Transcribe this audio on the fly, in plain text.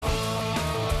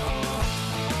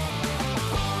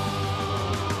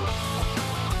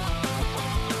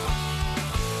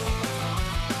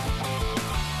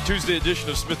Tuesday edition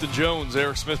of Smith & Jones.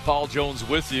 Eric Smith, Paul Jones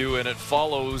with you, and it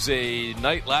follows a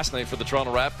night last night for the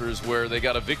Toronto Raptors where they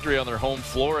got a victory on their home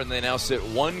floor, and they now sit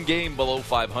one game below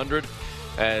 500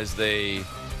 as they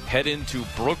head into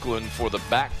Brooklyn for the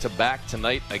back-to-back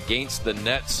tonight against the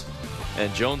Nets.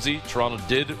 And Jonesy, Toronto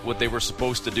did what they were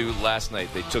supposed to do last night.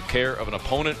 They took care of an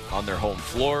opponent on their home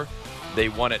floor. They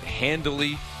won it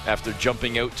handily after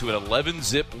jumping out to an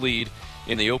 11-zip lead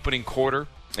in the opening quarter.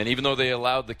 And even though they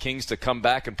allowed the Kings to come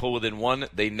back and pull within one,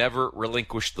 they never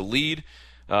relinquished the lead.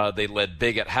 They led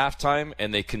big at halftime,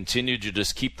 and they continued to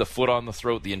just keep the foot on the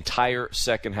throat the entire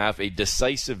second half. A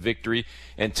decisive victory.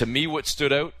 And to me, what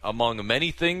stood out, among many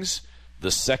things,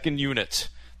 the second unit,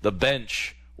 the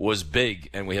bench, was big.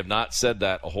 And we have not said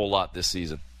that a whole lot this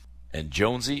season. And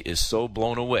Jonesy is so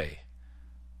blown away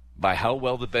by how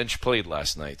well the bench played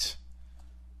last night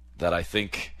that I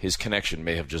think his connection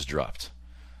may have just dropped.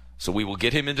 So we will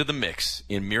get him into the mix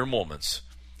in mere moments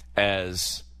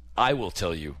as I will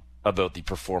tell you about the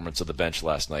performance of the bench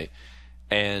last night.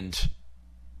 And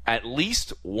at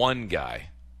least one guy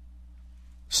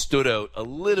stood out a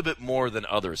little bit more than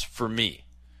others for me.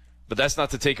 But that's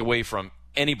not to take away from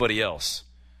anybody else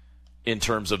in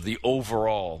terms of the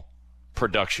overall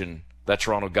production that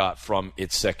Toronto got from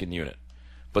its second unit.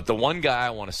 But the one guy I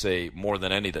want to say more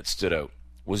than any that stood out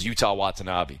was Yuta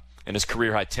Watanabe. And his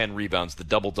career-high 10 rebounds, the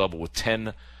double-double with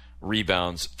 10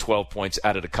 rebounds, 12 points,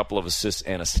 added a couple of assists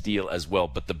and a steal as well.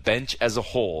 But the bench as a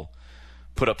whole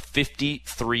put up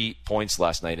 53 points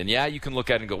last night. And yeah, you can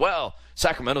look at it and go, well,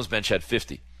 Sacramento's bench had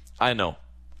 50. I know.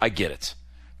 I get it.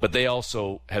 But they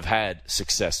also have had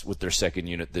success with their second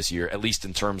unit this year, at least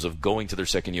in terms of going to their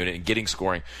second unit and getting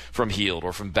scoring from Hield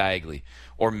or from Bagley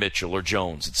or Mitchell or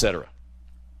Jones, etc.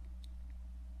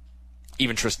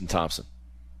 Even Tristan Thompson,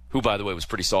 who, by the way, was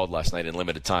pretty solid last night in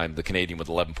limited time, the Canadian with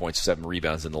 11 points, 7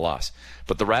 rebounds in the loss.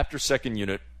 But the Raptors' second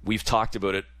unit, we've talked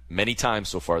about it many times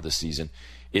so far this season.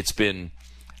 It's been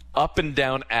up and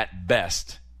down at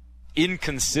best,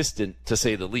 inconsistent to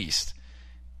say the least,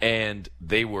 and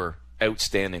they were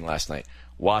outstanding last night.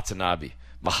 Watanabe,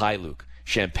 Mihailuk,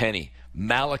 Champagnie,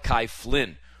 Malachi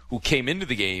Flynn, who came into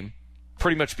the game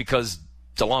pretty much because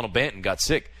Delano Banton got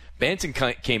sick. Banton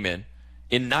came in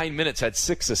 9 minutes, had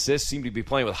 6 assists, seemed to be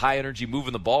playing with high energy,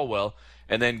 moving the ball well,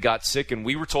 and then got sick. And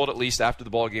we were told, at least after the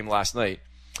ball game last night,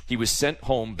 he was sent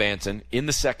home, Banton, in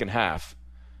the second half,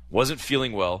 wasn't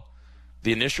feeling well.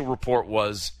 The initial report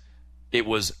was it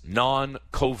was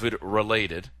non-COVID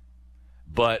related,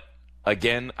 but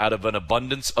again, out of an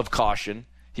abundance of caution,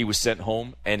 he was sent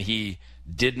home, and he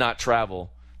did not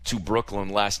travel to Brooklyn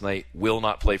last night, will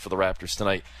not play for the Raptors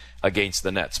tonight against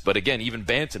the Nets. But again, even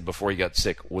Banton, before he got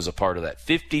sick, was a part of that.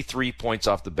 53 points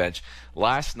off the bench.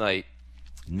 Last night,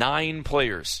 9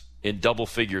 players in double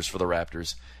figures for the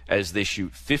Raptors as they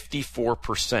shoot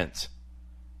 54%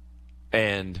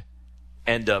 and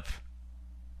end up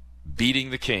beating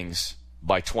the Kings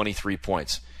by 23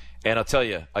 points. And I'll tell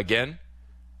you, again,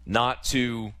 not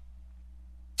to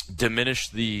diminish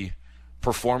the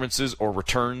performances or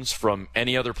returns from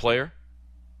any other player,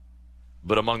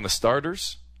 but among the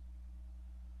starters,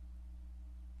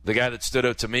 the guy that stood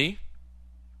out to me,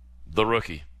 the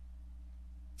rookie.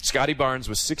 Scotty Barnes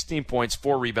with 16 points,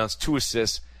 4 rebounds, 2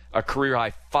 assists, a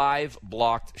career-high 5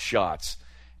 blocked shots.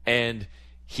 And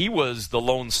he was the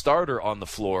lone starter on the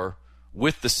floor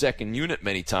with the second unit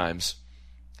many times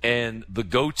and the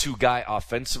go-to guy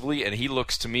offensively, and he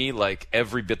looks to me like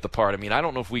every bit the part. I mean, I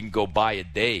don't know if we can go by a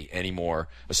day anymore,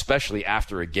 especially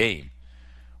after a game,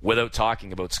 without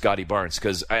talking about Scotty Barnes.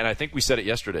 And I think we said it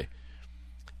yesterday.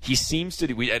 He seems to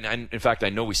do, and in fact, I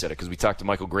know we said it because we talked to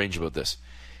Michael Grange about this.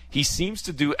 He seems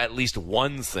to do at least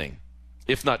one thing,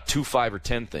 if not 2, 5, or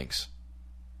 10 things.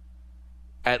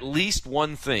 At least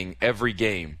one thing every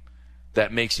game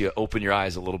that makes you open your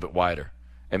eyes a little bit wider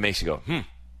and makes you go,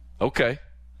 okay.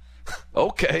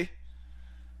 Okay.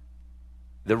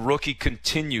 The rookie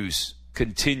continues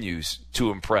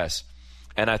to impress.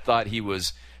 And I thought he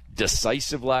was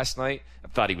decisive last night. I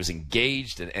thought he was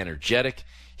engaged and energetic.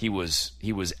 He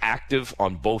was active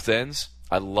on both ends.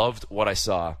 I loved what I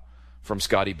saw from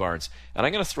Scotty Barnes. And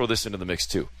I'm going to throw this into the mix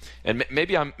too. And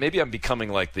maybe I'm becoming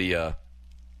like the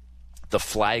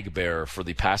flag bearer for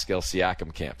the Pascal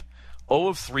Siakam camp. 0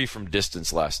 of 3 from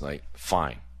distance last night.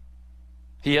 Fine.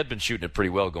 He had been shooting it pretty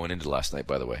well going into last night,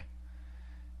 by the way.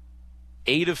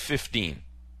 8 of 15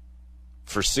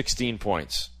 for 16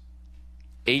 points,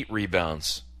 8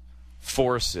 rebounds,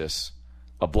 4 assists,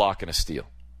 a block, and a steal.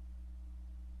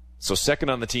 So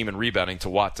second on the team in rebounding to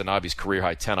Watanabe's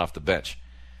career-high 10 off the bench.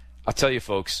 I'll tell you,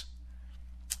 folks,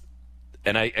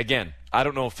 and I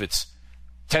don't know if it's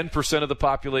 10% of the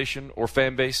population or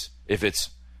fan base, if it's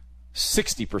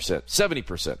 60%,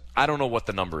 70%. I don't know what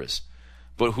the number is.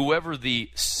 But whoever the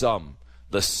sum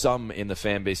in the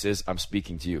fan base is, I'm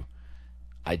speaking to you.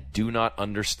 I do not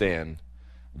understand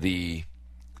I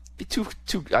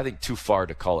think too far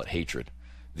to call it hatred.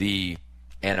 The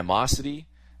animosity,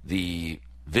 the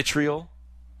vitriol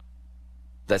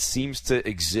that seems to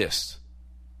exist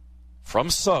from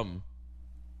some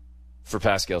for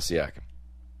Pascal Siakam.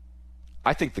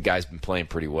 I think the guy's been playing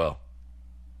pretty well.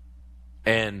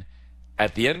 And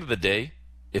at the end of the day,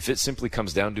 if it simply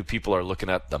comes down to people are looking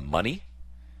at the money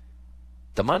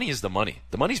is the money.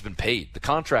 The money's been paid. The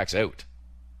contract's out.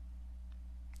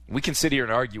 We can sit here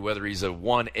and argue whether he's a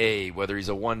 1A, whether he's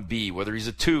a 1B, whether he's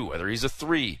a 2, whether he's a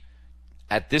 3.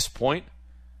 At this point,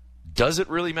 does it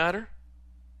really matter?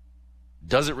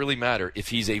 Does it really matter if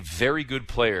he's a very good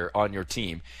player on your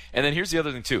team? And then here's the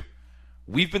other thing, too.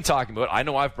 We've been talking about it. I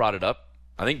know I've brought it up.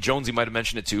 I think Jonesy might have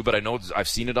mentioned it, too, but I know I've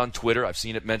seen it on Twitter. I've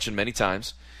seen it mentioned many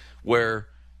times, where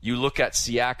you look at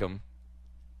Siakam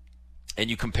and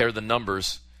you compare the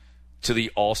numbers to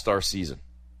the All-Star season.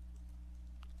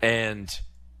 And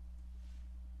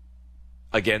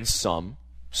again, some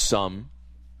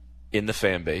in the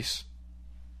fan base,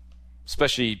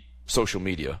 especially social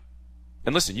media.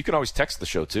 And listen, you can always text the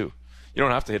show too. You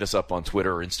don't have to hit us up on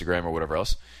Twitter or Instagram or whatever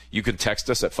else. You can text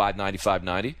us at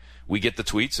 590-590. We get the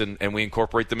tweets and we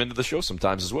incorporate them into the show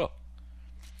sometimes as well.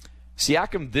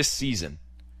 Siakam this season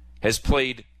has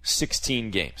played 16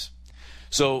 games.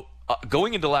 So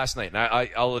going into last night, and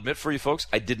I'll admit for you folks,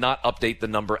 I did not update the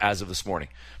number as of this morning.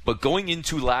 But going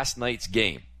into last night's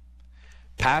game,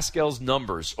 Pascal's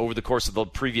numbers over the course of the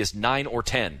previous 9 or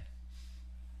 10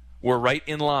 were right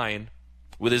in line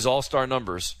with his all-star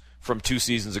numbers from 2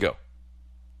 seasons ago.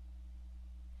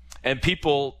 And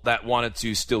people that wanted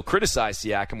to still criticize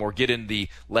Siakam or get in the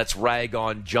let's rag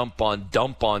on, jump on,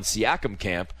 dump on Siakam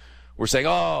camp were saying,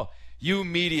 oh, you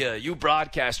media, you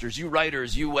broadcasters, you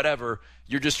writers, you whatever,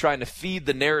 you're just trying to feed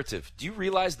the narrative. Do you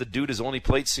realize the dude has only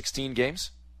played 16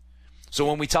 games? So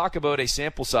when we talk about a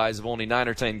sample size of only 9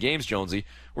 or 10 games, Jonesy,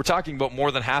 we're talking about more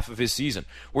than half of his season.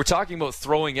 We're talking about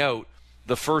throwing out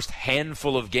the first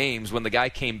handful of games when the guy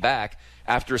came back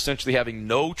after essentially having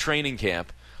no training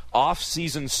camp,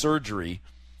 off-season surgery,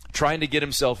 trying to get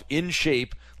himself in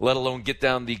shape, let alone get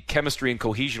down the chemistry and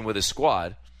cohesion with his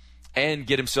squad, and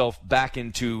get himself back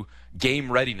into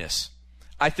game readiness.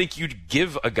 I think you'd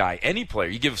give a guy, any player,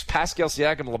 you give Pascal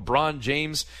Siakam, LeBron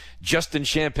James, Justin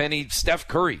Champagnie, Steph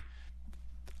Curry,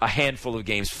 a handful of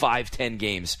games, 5-10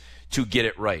 games to get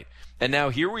it right. And now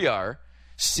here we are,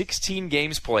 16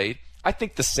 games played. I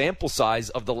think the sample size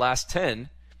of the last 10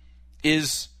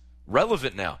 is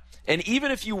relevant now. And even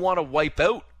if you want to wipe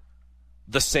out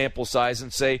the sample size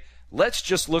and say, let's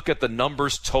just look at the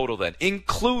numbers total then.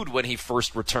 Include when he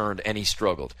first returned and he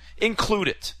struggled. Include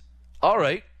it. All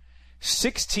right.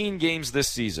 16 games this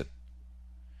season.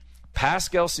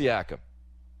 Pascal Siakam,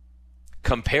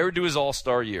 compared to his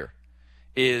All-Star year,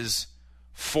 is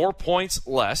 4 points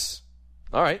less.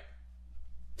 All right.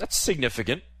 That's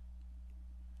significant.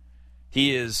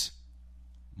 He is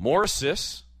more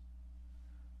assists,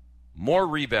 more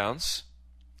rebounds,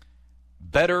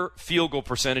 better field goal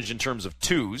percentage in terms of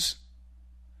twos,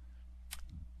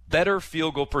 better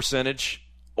field goal percentage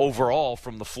overall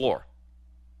from the floor,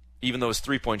 even though his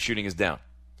three-point shooting is down.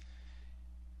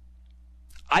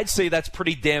 I'd say that's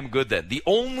pretty damn good then. The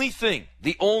only thing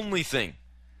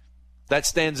that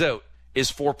stands out is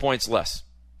 4 points less.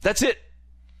 That's it.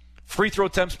 Free throw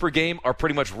attempts per game are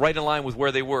pretty much right in line with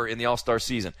where they were in the All-Star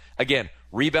season. Again,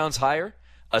 rebounds higher,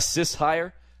 assists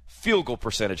higher, field goal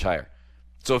percentage higher.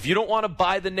 So if you don't want to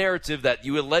buy the narrative that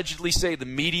you allegedly say the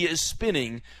media is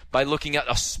spinning by looking at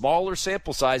a smaller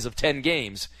sample size of 10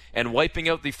 games and wiping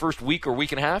out the first week or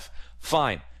week and a half,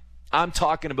 fine. I'm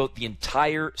talking about the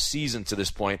entire season to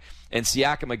this point. And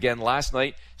Siakam, again, last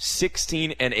night,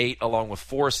 16-8, along with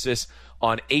 4 assists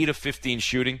on 8 of 15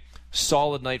 shooting.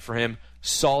 Solid night for him.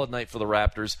 Solid night for the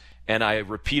Raptors. And I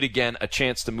repeat again, a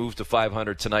chance to move to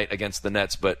 500 tonight against the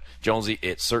Nets. But, Jonesy,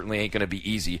 it certainly ain't going to be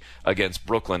easy against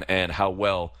Brooklyn and how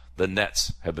well the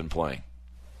Nets have been playing.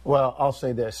 Well, I'll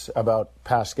say this about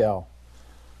Pascal.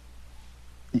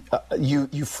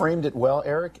 You framed it well,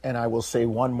 Eric, and I will say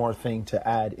one more thing to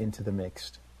add into the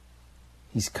mix.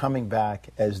 He's coming back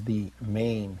as the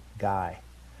main guy.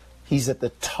 He's at the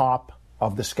top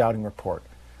of the scouting report.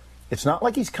 It's not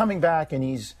like he's coming back and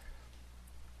he's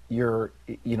your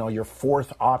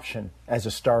fourth option as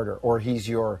a starter, or he's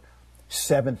your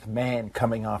 7th man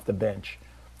coming off the bench.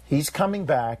 He's coming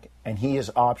back and he is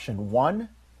option 1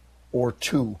 or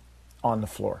 2 on the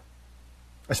floor.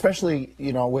 Especially,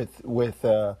 with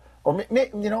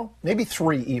maybe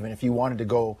 3 even if you wanted to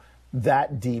go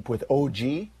that deep with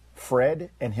OG, Fred,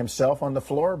 and himself on the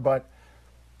floor, but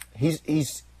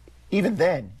he's even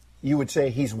then, you would say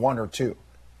he's one or two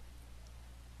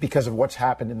because of what's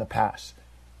happened in the past.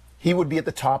 He would be at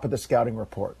the top of the scouting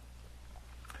report.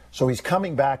 So he's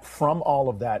coming back from all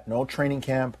of that, no training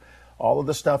camp, all of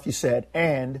the stuff you said,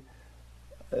 and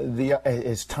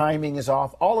his timing is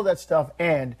off, all of that stuff,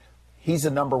 and he's a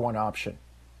number one option.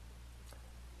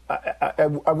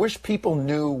 I wish people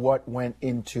knew what went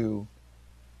into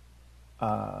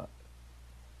a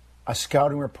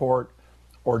scouting report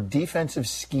or defensive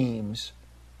schemes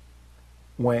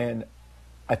when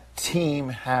a team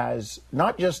has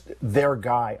not just their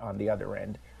guy on the other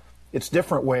end. It's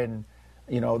different when,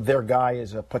 their guy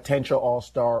is a potential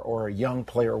all-star or a young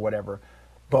player or whatever.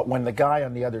 But when the guy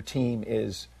on the other team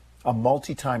is a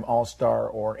multi-time all-star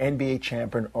or NBA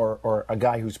champion or a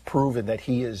guy who's proven that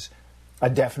he is a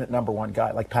definite number one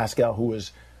guy, like Pascal, who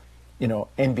was,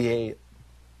 NBA,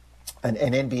 an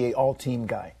NBA all-team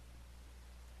guy.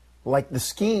 Like the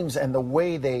schemes and the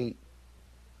way they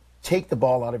take the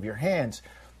ball out of your hands,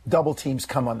 double teams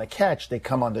come on the catch, they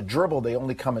come on the dribble, they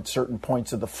only come at certain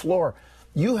points of the floor.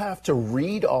 You have to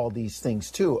read all these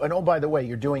things too. And oh, by the way,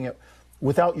 you're doing it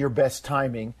without your best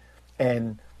timing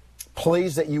and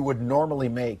plays that you would normally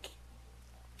make,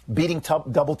 beating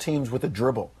double teams with a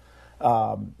dribble,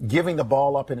 giving the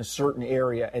ball up in a certain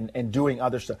area and doing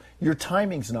other stuff. Your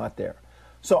timing's not there.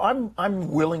 So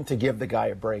I'm willing to give the guy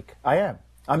a break. I am.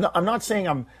 I'm not saying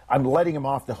I'm letting him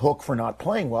off the hook for not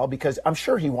playing well, because I'm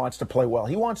sure he wants to play well.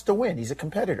 He wants to win. He's a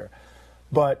competitor.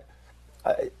 But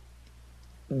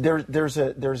there's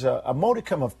a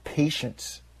modicum of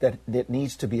patience that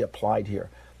needs to be applied here.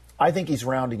 I think he's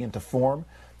rounding into form.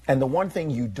 And the one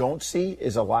thing you don't see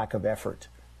is a lack of effort.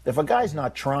 If a guy's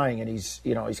not trying and he's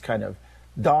kind of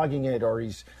dogging it or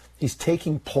he's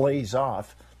taking plays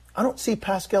off, I don't see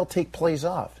Pascal take plays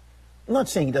off. I'm not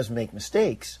saying he doesn't make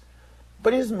mistakes,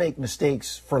 but he doesn't make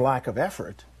mistakes for lack of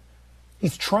effort.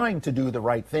 He's trying to do the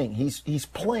right thing. He's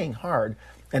playing hard,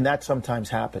 and that sometimes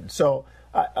happens. So,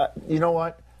 you know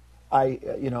what? I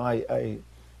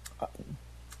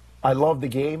love the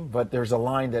game, but there's a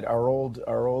line that our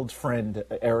old friend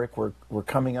Eric, we're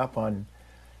coming up on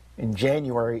in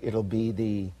January. It'll be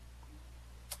the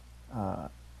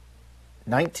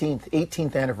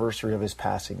 18th anniversary of his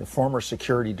passing. The former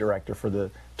security director for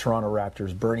the Toronto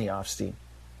Raptors, Bernie Offstein.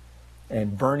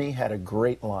 And Bernie had a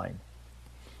great line.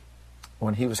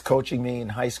 When he was coaching me in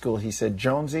high school, he said,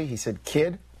 "Jonesy," he said,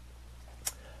 "kid,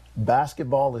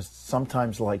 basketball is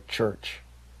sometimes like church."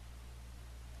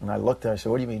 And I looked at him, I said,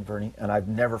 "What do you mean, Bernie?" And I've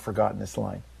never forgotten this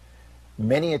line.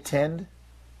 "Many attend,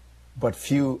 but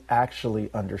few actually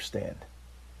understand."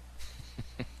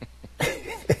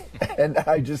 And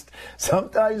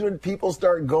sometimes when people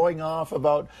start going off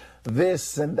about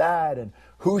this and that and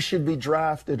who should be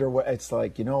drafted or what, it's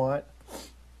like, you know what?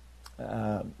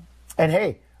 And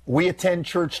hey, we attend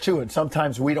church too, and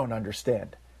sometimes we don't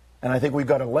understand. And I think we've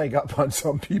got a leg up on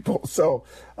some people. So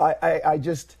I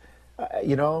just,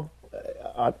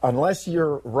 unless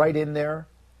you're right in there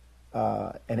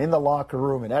and in the locker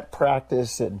room and at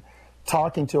practice and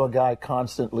talking to a guy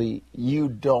constantly, you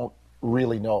don't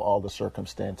really know all the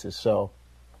circumstances. So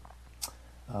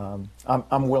I'm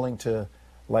willing to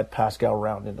let Pascal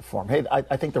round into form. Hey,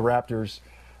 I think the Raptors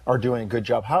are doing a good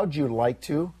job. How'd you like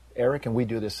to, Eric, and we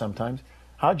do this sometimes,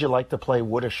 how'd you like to play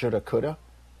woulda, shoulda, coulda,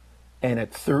 and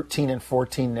at 13 and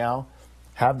 14 now,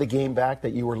 have the game back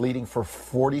that you were leading for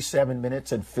 47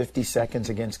 minutes and 50 seconds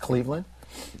against Cleveland?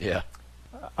 Yeah.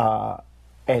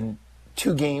 And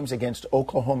 2 games against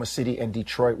Oklahoma City and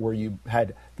Detroit where you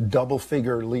had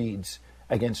double-figure leads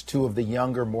against 2 of the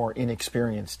younger, more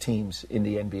inexperienced teams in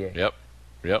the NBA. Yep.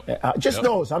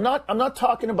 Those. I'm not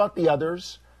talking about the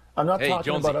others. I'm not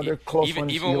talking Jonesy, about other close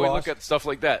ones. Even when we look at stuff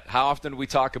like that, how often do we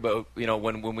talk about,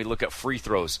 when we look at free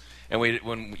throws and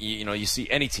when you see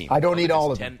any team? I don't need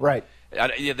all of them. Right.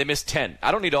 They missed 10.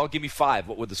 I don't need all. Give me 5.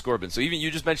 What would the score have been? So even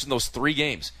you just mentioned those 3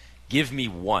 games. Give me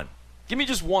 1. Give me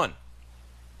just 1.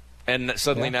 And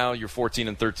suddenly now you're 14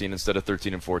 and 13 instead of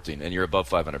 13 and 14, and you're above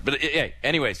 500. But hey,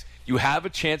 anyways, you have a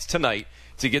chance tonight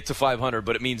to get to 500,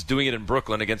 but it means doing it in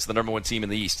Brooklyn against the number 1 team in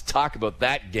the East. Talk about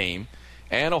that game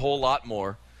and a whole lot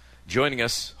more. Joining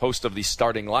us, host of the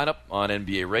starting lineup on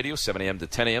NBA Radio, 7 a.m. to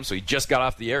 10 a.m. So he just got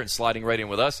off the air and sliding right in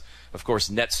with us. Of course,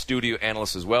 Nets studio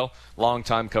analyst as well. Long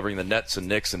time covering the Nets and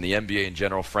Knicks and the NBA in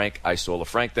general, Frank Isola.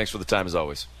 Frank, thanks for the time as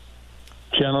always.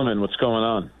 Gentlemen, what's going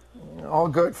on? All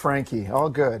good, Frankie. All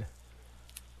good.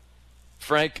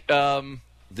 Frank,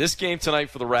 this game tonight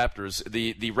for the Raptors,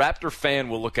 the Raptor fan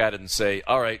will look at it and say,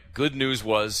 all right, good news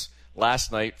was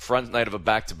last night, front night of a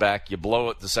back-to-back. You blow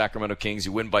at the Sacramento Kings.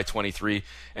 You win by 23,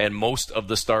 and most of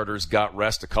the starters got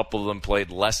rest. A couple of them played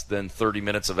less than 30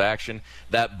 minutes of action.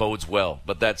 That bodes well.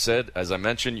 But that said, as I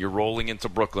mentioned, you're rolling into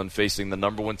Brooklyn facing the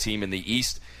number one team in the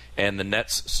East, and the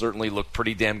Nets certainly look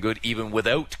pretty damn good even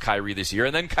without Kyrie this year.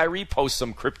 And then Kyrie posts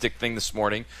some cryptic thing this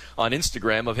morning on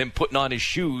Instagram of him putting on his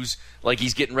shoes like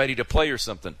he's getting ready to play or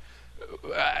something.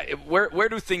 Where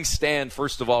do things stand,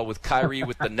 first of all, with Kyrie,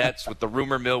 with the Nets, with the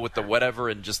rumor mill, with the whatever,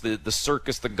 and just the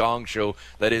circus, the gong show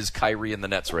that is Kyrie and the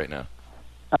Nets right now?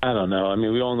 I don't know. I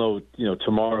mean, we all know,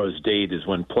 tomorrow's date is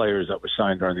when players that were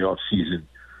signed during the offseason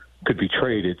could be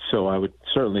traded. So I would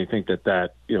certainly think that,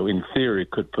 in theory,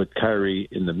 could put Kyrie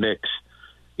in the mix,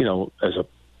 as a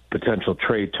potential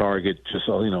trade target, just,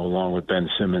 along with Ben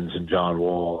Simmons and John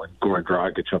Wall and Goran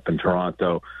Dragic up in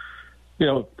Toronto.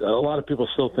 A lot of people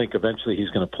still think eventually he's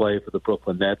going to play for the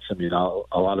Brooklyn Nets. I mean,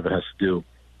 a lot of it has to do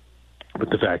with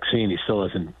the vaccine. He still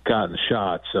hasn't gotten the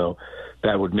shot, so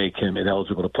that would make him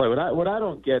ineligible to play. What I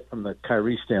don't get from the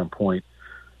Kyrie standpoint,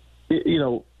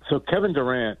 so Kevin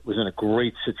Durant was in a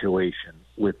great situation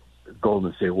with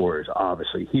Golden State Warriors,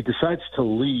 obviously. He decides to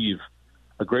leave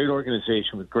a great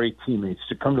organization with great teammates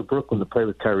to come to Brooklyn to play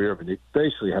with Kyrie Irving. They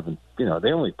basically haven't,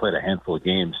 they only played a handful of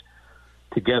games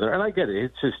together. And I get it.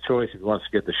 It's his choice if he wants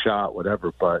to get the shot,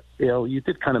 whatever. But, you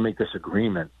did kind of make this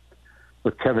agreement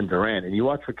with Kevin Durant. And you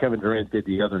watch what Kevin Durant did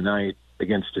the other night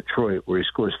against Detroit, where he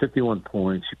scores 51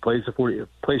 points. He plays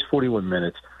 41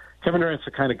 minutes. Kevin Durant's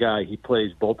the kind of guy, he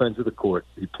plays both ends of the court.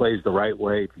 He plays the right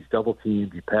way. If he's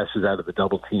double-teamed, he passes out of the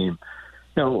double team.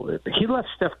 He left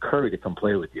Steph Curry to come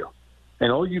play with you.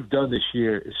 And all you've done this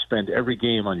year is spend every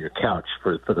game on your couch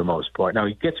for the most part. Now,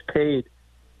 he gets paid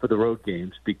for the road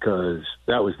games because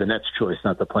that was the Nets' choice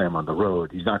not to play him on the road.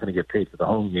 He's not going to get paid for the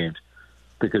home games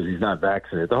because he's not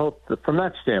vaccinated. From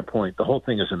that standpoint, the whole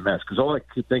thing is a mess because all I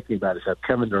keep thinking about is that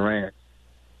Kevin Durant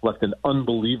left an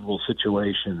unbelievable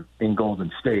situation in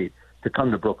Golden State to come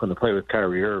to Brooklyn to play with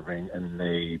Kyrie Irving, and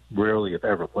they rarely, if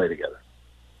ever, play together.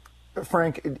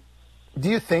 Frank, do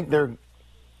you think they're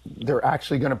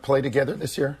actually going to play together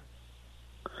this year?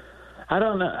 I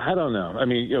don't know. I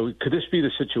mean, could this be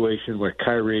the situation where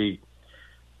Kyrie,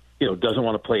 doesn't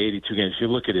want to play 82 games? If you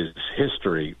look at his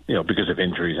history, because of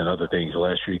injuries and other things,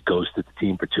 last year he ghosted the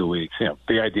team for 2 weeks.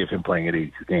 The idea of him playing at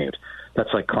 82 games, that's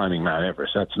like climbing Mount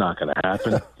Everest. That's not going to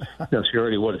happen. So you're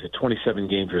already, 27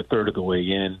 games or a third of the way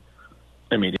in.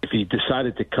 I mean, if he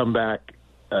decided to come back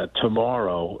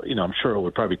tomorrow, I'm sure it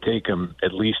would probably take him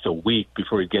at least a week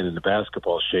before he'd get into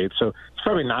basketball shape. So he's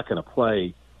probably not going to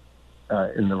play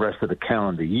in the rest of the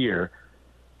calendar year.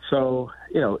 So,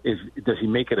 does he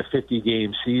make it a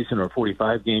 50-game season or a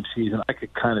 45-game season? I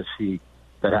could kind of see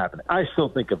that happening. I still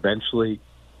think eventually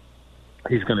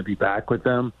he's going to be back with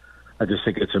them. I just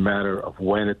think it's a matter of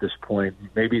when at this point.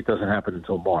 Maybe it doesn't happen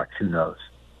until March. Who knows?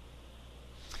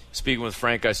 Speaking with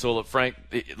Frank Isola. Frank,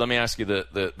 let me ask you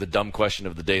the dumb question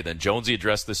of the day then. Jonesy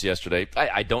addressed this yesterday.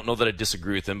 I don't know that I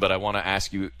disagree with him, but I want to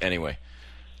ask you anyway.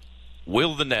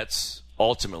 Will the Nets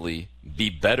ultimately be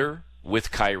better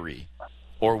with Kyrie,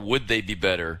 or would they be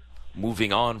better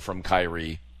moving on from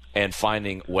Kyrie and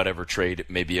finding whatever trade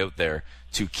may be out there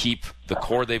to keep the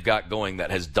core they've got going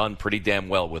that has done pretty damn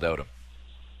well without him?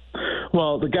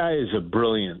 Well, the guy is a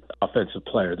brilliant offensive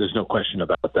player. There's no question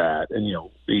about that. And,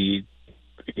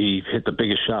 he hit the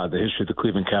biggest shot in the history of the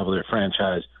Cleveland Cavalier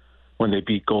franchise when they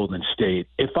beat Golden State.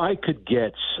 If I could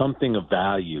get something of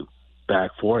value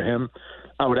back for him,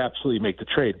 I would absolutely make the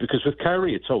trade, because with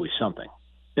Kyrie, it's always something.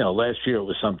 Last year it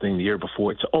was something, the year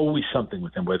before, it's always something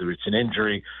with him, whether it's an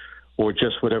injury or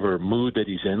just whatever mood that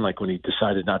he's in, like when he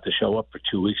decided not to show up for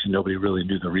 2 weeks and nobody really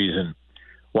knew the reason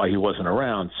why he wasn't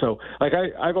around. So, like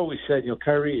I've always said,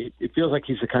 Kyrie, it feels like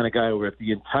he's the kind of guy where if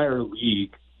the entire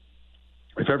league,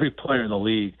 if every player in the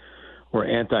league were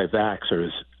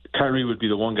anti-vaxxers, Kyrie would be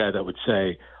the one guy that would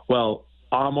say, well,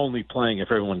 I'm only playing if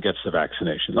everyone gets the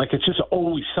vaccination. Like, it's just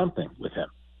always something with him.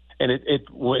 And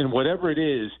and whatever it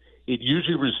is, it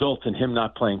usually results in him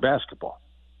not playing basketball.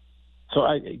 So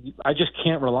I just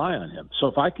can't rely on him. So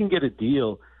if I can get a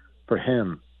deal for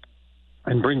him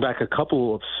and bring back a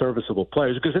couple of serviceable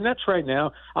players, because the Nets right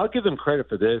now, I'll give them credit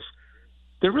for this,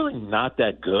 they're really not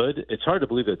that good. It's hard to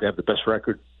believe that they have the best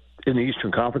record in the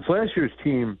Eastern Conference. Last year's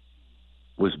team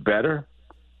was better.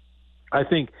 I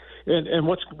think, and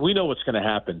we know what's going to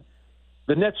happen.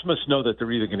 The Nets must know that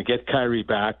they're either going to get Kyrie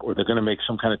back or they're going to make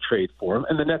some kind of trade for him.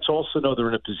 And the Nets also know they're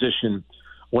in a position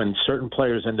when certain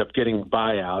players end up getting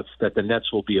buyouts that the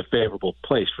Nets will be a favorable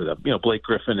place for them. Blake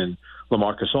Griffin and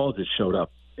LaMarcus Aldridge showed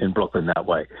up in Brooklyn that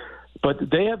way. But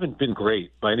they haven't been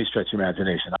great by any stretch of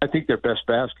imagination. I think their best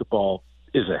basketball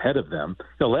is ahead of them.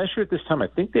 Last year at this time, I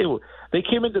think they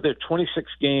came into their 26th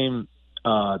game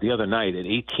the other night at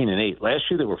 18-8. Last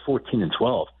year they were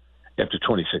 14-12 after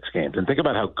 26 games. And think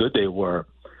about how good they were,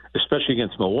 especially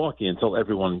against Milwaukee, until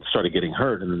everyone started getting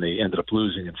hurt, and then they ended up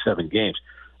losing in 7 games.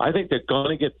 I think they're going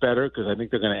to get better because I think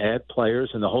they're going to add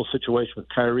players, and the whole situation with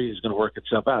Kyrie is going to work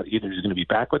itself out. Either he's going to be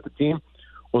back with the team,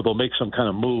 or they'll make some kind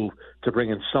of move to bring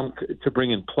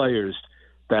in players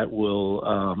that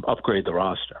will upgrade the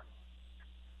roster.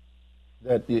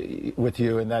 That with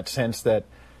you in that sense that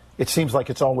it seems like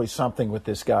it's always something with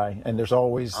this guy, and there's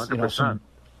always 100%.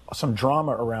 Some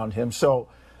drama around him. So,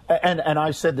 and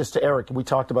I said this to Eric. We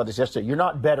talked about this yesterday. You're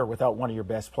not better without one of your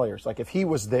best players. Like if he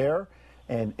was there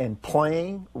and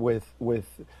playing with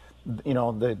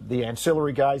the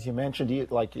ancillary guys you mentioned,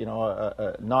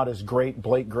 not as great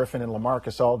Blake Griffin and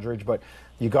LaMarcus Aldridge, but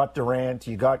you got Durant,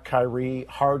 you got Kyrie.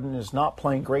 Harden is not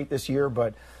playing great this year,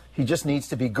 but he just needs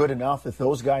to be good enough. If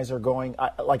those guys are going,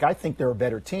 I think they're a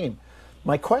better team.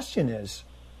 My question is,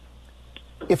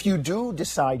 if you do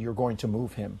decide you're going to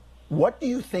move him, what do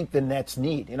you think the Nets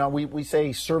need? We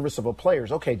say serviceable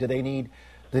players. Okay, do they need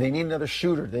another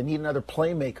shooter? Do they need another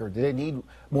playmaker? Do they need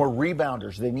more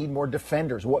rebounders? Do they need more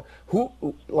defenders?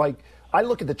 I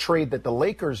look at the trade that the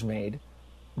Lakers made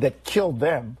that killed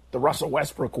them, the Russell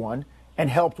Westbrook one, and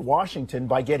helped Washington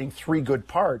by getting 3 good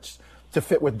parts to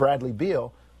fit with Bradley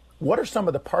Beal. What are some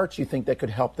of the parts you think that could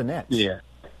help the Nets? Yeah.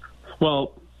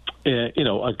 Well,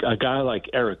 a guy like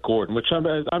Eric Gordon, which I'm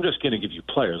just going to give you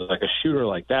players, like a shooter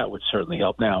like that would certainly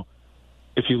help. Now,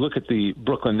 if you look at the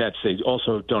Brooklyn Nets, they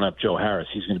also don't have Joe Harris.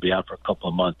 He's going to be out for a couple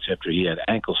of months after he had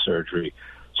ankle surgery.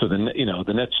 So the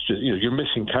Nets, you're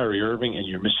missing Kyrie Irving and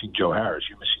you're missing Joe Harris.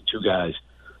 You're missing 2 guys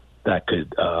that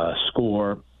could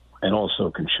score and also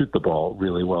can shoot the ball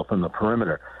really well from the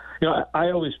perimeter.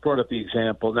 I always brought up the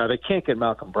example. Now, they can't get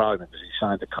Malcolm Brogdon because he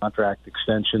signed a contract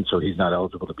extension, so he's not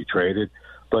eligible to be traded.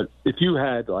 But if you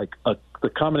had the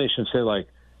combination, say like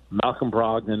Malcolm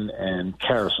Brogdon and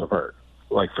Karis LeVert,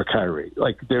 like for Kyrie,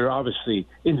 they're obviously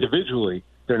individually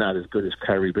they're not as good as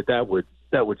Kyrie, but that would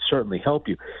certainly help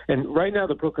you. And right now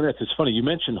the Brooklyn Nets, it's funny you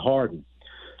mentioned Harden.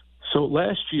 So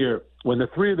last year when the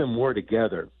 3 of them were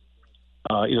together,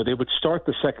 they would start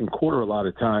the second quarter a lot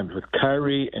of times with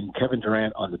Kyrie and Kevin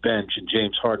Durant on the bench and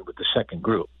James Harden with the second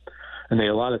group, and they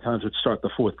a lot of times would start the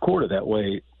fourth quarter that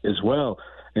way as well.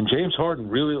 And James Harden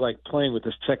really liked playing with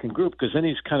the second group because then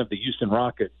he's kind of the Houston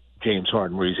Rocket James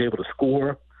Harden where he's able to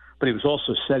score, but he was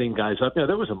also setting guys up.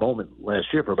 There was a moment last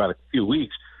year for about a few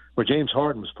weeks where James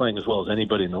Harden was playing as well as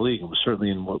anybody in the league and was certainly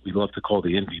in what we love to call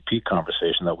the MVP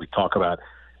conversation that we talk about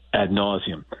ad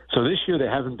nauseum. So this year they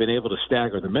haven't been able to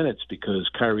stagger the minutes because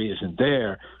Kyrie isn't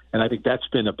there, and I think that's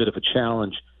been a bit of a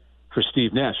challenge for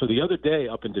Steve Nash. So the other day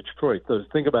up in Detroit, so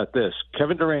think about this.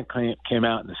 Kevin Durant came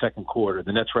out in the second quarter.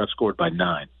 The Nets were outscored by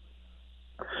 9.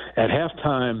 At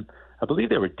halftime, I believe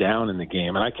they were down in the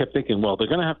game, and I kept thinking, well, they're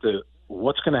going to have to –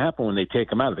 what's going to happen when they take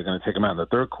him out? Are they going to take him out in the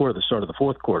third quarter, the start of the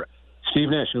fourth quarter? Steve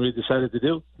Nash, you know what he decided to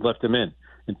do? Left him in.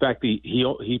 In fact,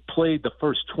 he played the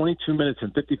first 22 minutes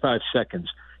and 55 seconds.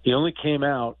 He only came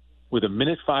out with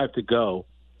 1:05 to go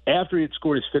after he had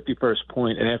scored his 51st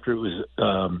point and after it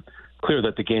was clear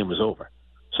that the game was over.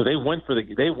 So they went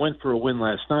for a win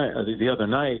last night, the other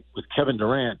night, with Kevin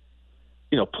Durant,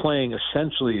 playing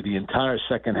essentially the entire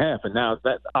second half. And now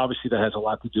that has a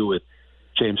lot to do with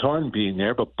James Harden being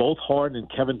there, but both Harden and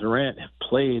Kevin Durant have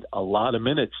played a lot of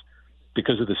minutes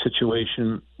because of the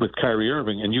situation with Kyrie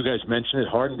Irving. And you guys mentioned it,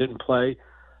 Harden didn't play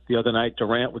the other night.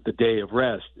 Durant with the day of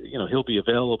rest, he'll be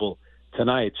available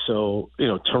tonight. So,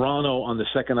 Toronto on the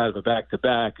second night of a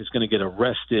back-to-back is going to get a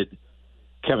rested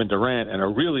Kevin Durant and a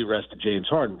really rested James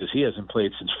Harden because he hasn't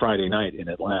played since Friday night in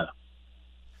Atlanta.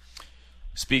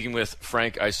 Speaking with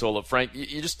Frank Isola. Frank,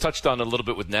 you just touched on it a little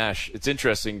bit with Nash. It's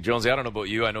interesting. Jonesy, I don't know about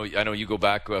you. I know you go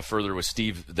back further with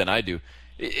Steve than I do.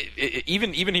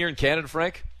 Even here in Canada,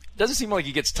 Frank, it doesn't seem like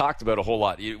he gets talked about a whole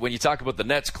lot. When you talk about the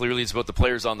Nets, clearly it's about the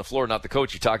players on the floor, not the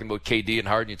coach. You're talking about KD and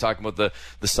Harden. You're talking about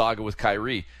the saga with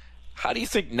Kyrie. How do you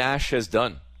think Nash has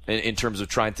done in terms of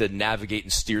trying to navigate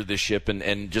and steer this ship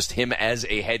and just him as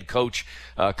a head coach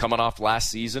coming off last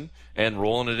season and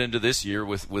rolling it into this year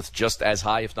with just as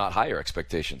high, if not higher,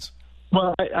 expectations?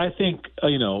 Well, I think,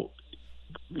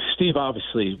 Steve,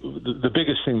 obviously, the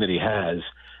biggest thing that he has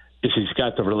is he's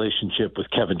got the relationship with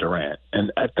Kevin Durant.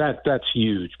 And that's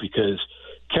huge because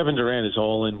Kevin Durant is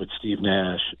all in with Steve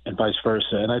Nash and vice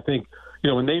versa. And I think,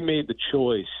 when they made the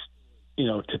choice,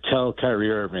 to tell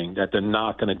Kyrie Irving that they're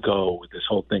not going to go with this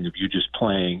whole thing of you just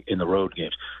playing in the road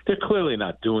games, they're clearly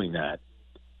not doing that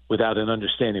without an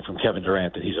understanding from Kevin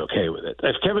Durant that he's okay with it.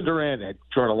 If Kevin Durant had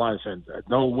drawn a line and said,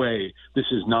 no way, this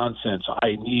is nonsense,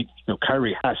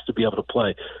 Kyrie has to be able to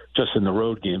play just in the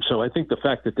road game. So I think the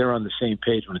fact that they're on the same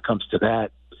page when it comes to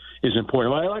that is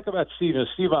important. What I like about Steve is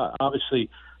Steve, obviously,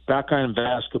 background in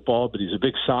basketball, but he's a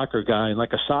big soccer guy. And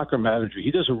like a soccer manager,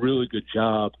 he does a really good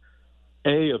job,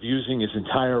 of using his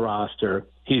entire roster.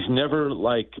 He's never,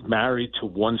 married to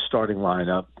one starting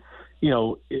lineup.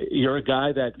 You're a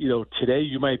guy that, today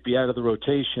you might be out of the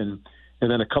rotation,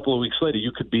 and then a couple of weeks later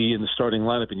you could be in the starting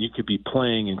lineup and you could be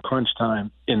playing in crunch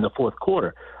time in the fourth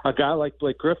quarter. A guy like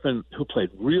Blake Griffin, who played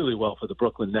really well for the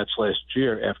Brooklyn Nets last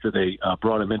year after they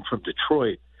brought him in from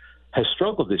Detroit, has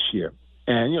struggled this year.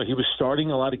 And, he was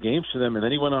starting a lot of games for them, and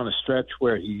then he went on a stretch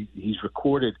where he's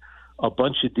recorded a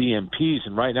bunch of DMPs,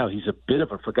 and right now he's a bit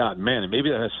of a forgotten man. And maybe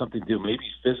that has something to do, maybe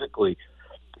physically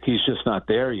he's just not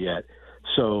there yet.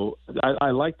 So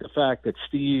I like the fact that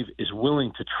Steve is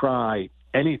willing to try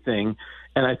anything,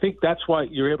 and I think that's why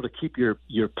you're able to keep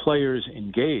your players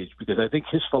engaged, because I think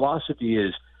his philosophy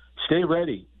is stay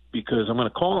ready, because I'm going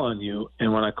to call on you,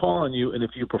 and when I call on you, and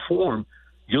if you perform,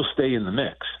 you'll stay in the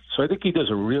mix. So I think he does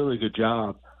a really good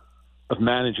job of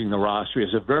managing the roster. He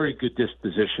has a very good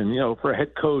disposition. For a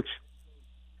head coach,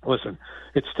 listen,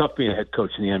 it's tough being a head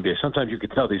coach in the NBA. Sometimes you can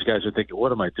tell these guys are thinking,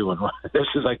 what am I doing? This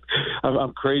is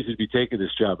I'm crazy to be taking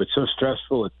this job. It's so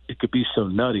stressful. It could be so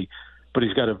nutty. But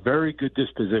he's got a very good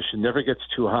disposition, never gets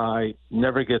too high,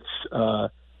 never gets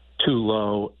too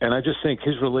low. And I just think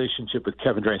his relationship with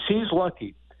Kevin Durant, he's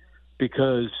lucky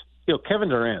because, Kevin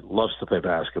Durant loves to play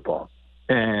basketball.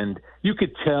 And you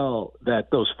could tell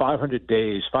that those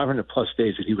 500-plus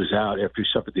days that he was out after he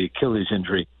suffered the Achilles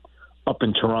injury up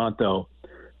in Toronto,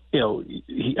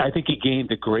 I think he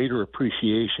gained a greater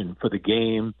appreciation for the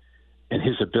game and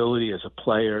his ability as a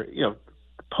player.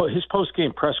 His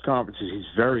post-game press conferences, he's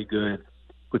very good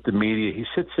with the media. He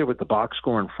sits there with the box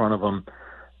score in front of him,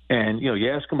 and,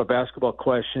 you ask him a basketball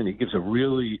question, he gives a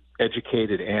really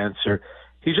educated answer.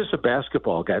 He's just a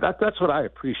basketball guy. That's what I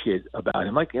appreciate about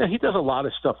him. He does a lot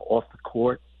of stuff off the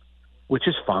court, which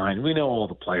is fine. We know all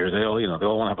the players. They all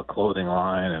want to have a clothing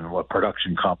line and what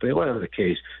production company, whatever the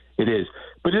case it is.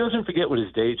 But he doesn't forget what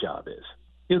his day job is.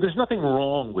 There's nothing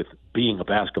wrong with being a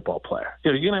basketball player.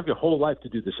 You're going to have your whole life to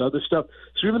do this other stuff.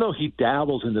 So even though he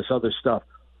dabbles in this other stuff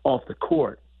off the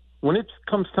court, when it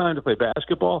comes time to play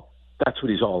basketball, that's what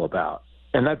he's all about.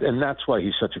 And that's why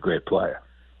he's such a great player.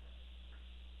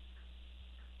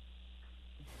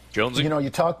 Jonesy?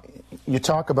 You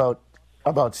talk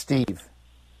about Steve,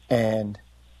 and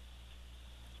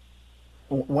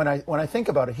when I think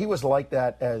about it, he was like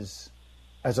that as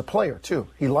a player too.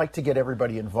 He liked to get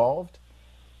everybody involved.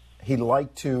 He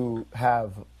liked to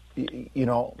have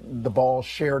the ball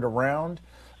shared around.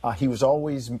 He was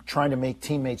always trying to make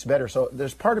teammates better. So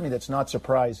there's part of me that's not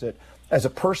surprised that as a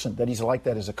person that he's like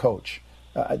that as a coach.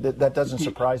 That doesn't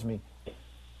surprise me.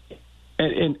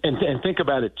 And think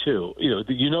about it too.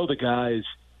 The guys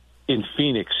in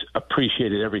Phoenix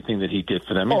appreciated everything that he did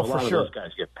for them. A lot of those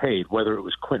guys get paid, whether it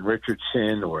was Quentin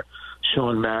Richardson or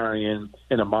Sean Marion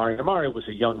and Amari. Amari was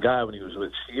a young guy when he was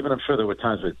with Steve, and I'm sure there were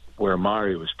times where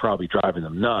Amari was probably driving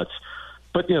them nuts.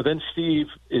 But then Steve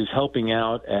is helping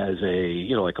out as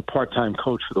a part-time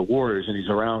coach for the Warriors, and he's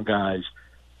around guys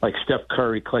like Steph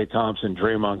Curry, Klay Thompson,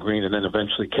 Draymond Green, and then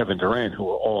eventually Kevin Durant, who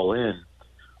are all in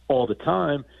all the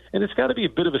time. And it's got to be a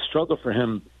bit of a struggle for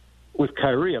him with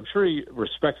Kyrie. I'm sure he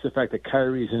respects the fact that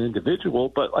Kyrie is an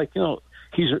individual, but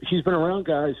he's been around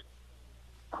guys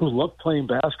who love playing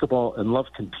basketball and love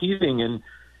competing. And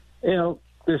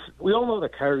we all know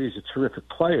that Kyrie is a terrific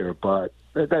player, but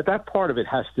that part of it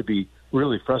has to be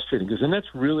really frustrating because the Nets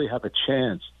really have a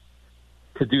chance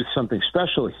to do something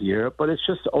special here, but it's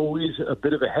just always a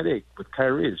bit of a headache with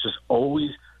Kyrie. It's just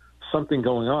always something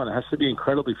going on. It has to be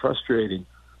incredibly frustrating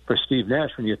for Steve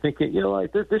Nash when you're thinking,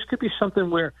 this could be something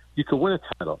where you could win a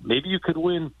title. Maybe you could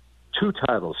win 2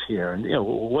 titles here, and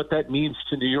what that means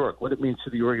to New York, what it means to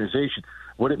the organization,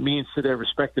 what it means to their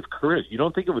respective careers. You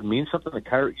don't think it would mean something to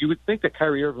Kyrie? You would think that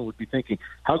Kyrie Irving would be thinking,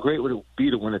 how great would it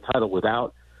be to win a title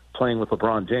without playing with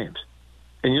LeBron James?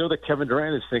 And that Kevin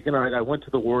Durant is thinking, all right, I went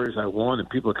to the Warriors, I won, and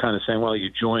people are kind of saying, well,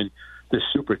 you joined this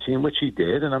super team, which he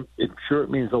did, and I'm sure it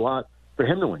means a lot for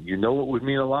him to win. It would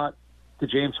mean a lot to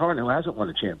James Harden, who hasn't won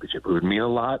a championship. It would mean a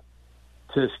lot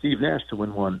to Steve Nash to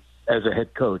win one as a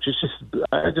head coach.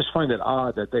 I just find it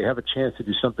odd that they have a chance to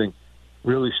do something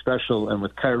really special. And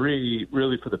with Kyrie,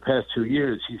 really for the past 2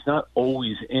 years, he's not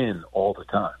always in all the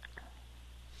time.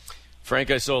 Frank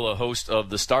Isola, host of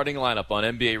The Starting Lineup on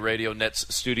NBA Radio,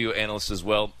 Nets studio analyst as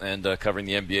well, and covering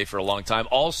the NBA for a long time.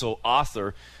 Also,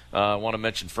 author. I want to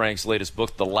mention Frank's latest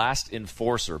book, The Last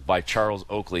Enforcer, by Charles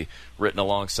Oakley, written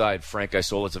alongside Frank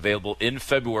Isola. It's available in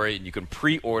February, and you can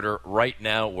pre-order right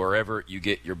now wherever you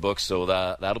get your books. So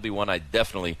that'll be one I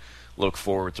definitely look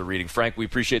forward to reading. Frank, we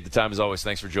appreciate the time as always.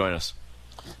 Thanks for joining us.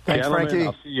 Thanks, Frankie.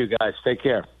 I'll see you guys. Take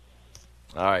care.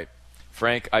 All right.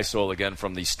 Frank Isola again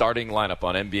from The Starting Lineup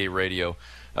on NBA Radio,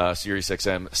 Sirius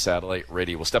XM Satellite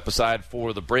Radio. We'll step aside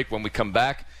for the break. When we come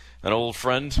back, an old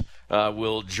friend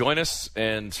will join us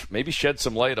and maybe shed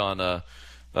some light on a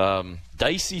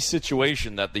dicey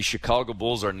situation that the Chicago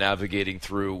Bulls are navigating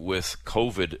through with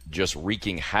COVID just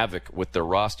wreaking havoc with their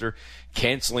roster,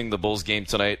 canceling the Bulls game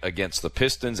tonight against the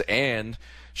Pistons and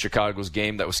Chicago's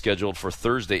game that was scheduled for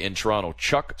Thursday in Toronto.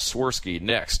 Chuck Swirsky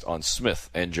next on Smith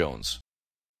and Jones.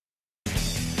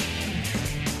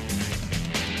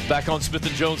 Back on Smith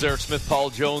 & Jones, Eric Smith, Paul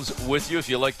Jones with you. If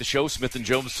you like the show, Smith &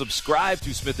 Jones, subscribe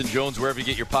to Smith & Jones wherever you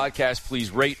get your podcast. Please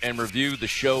rate and review the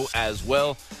show as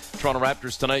well. Toronto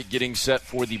Raptors tonight getting set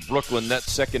for the Brooklyn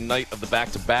Nets, second night of the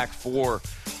back-to-back for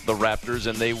the Raptors,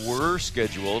 and they were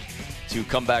scheduled to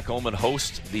come back home and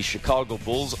host the Chicago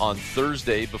Bulls on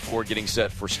Thursday before getting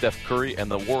set for Steph Curry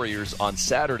and the Warriors on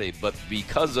Saturday. But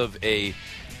because of a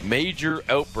major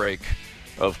outbreak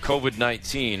of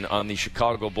COVID-19 on the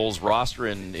Chicago Bulls roster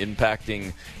and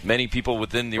impacting many people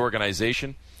within the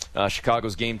organization,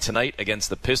 Chicago's game tonight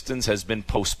against the Pistons has been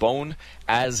postponed,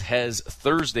 as has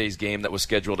Thursday's game that was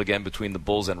scheduled again between the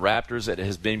Bulls and Raptors. It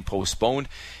has been postponed.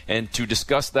 And to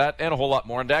discuss that and a whole lot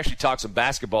more, and to actually talk some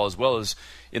basketball as well, as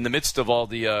in the midst of all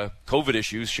the COVID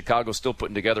issues, Chicago's still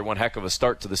putting together one heck of a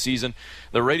start to the season.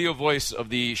 The radio voice of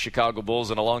the Chicago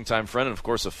Bulls and a longtime friend, and of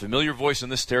course a familiar voice in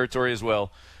this territory as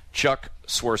well, Chuck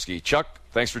Swirsky. Chuck,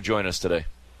 thanks for joining us today.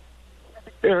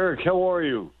 Eric, how are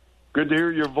you? Good to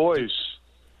hear your voice.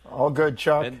 All good,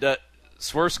 Chuck. And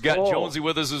Swirsk got Jonesy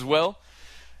with us as well.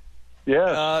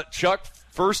 Yeah. Chuck,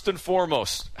 first and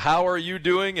foremost, how are you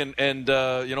doing? And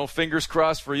fingers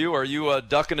crossed for you. Are you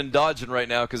ducking and dodging right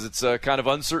now? Because it's kind of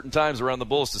uncertain times around the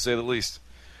Bulls, to say the least.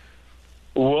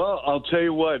 Well, I'll tell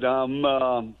you what. I'm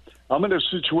in a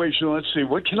situation. Let's see.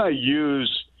 What can I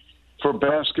use for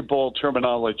basketball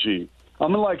terminology?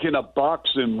 I'm like in a box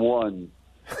in one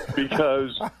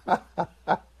because I'm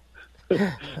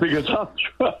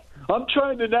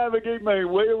trying to navigate my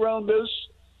way around this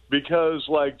because,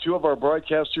 like, two of our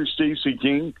broadcasters, Stacey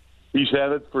King, he's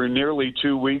had it for nearly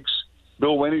 2 weeks.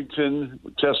 Bill Wennington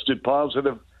tested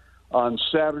positive on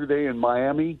Saturday in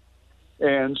Miami.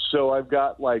 And so I've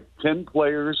got like 10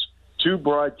 players, 2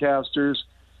 broadcasters,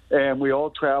 and we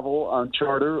all travel on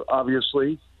charter,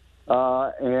 obviously.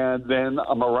 And then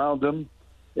I'm around them.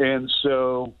 And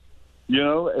so,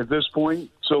 at this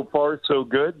point, so far, so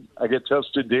good. I get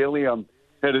tested daily. I'm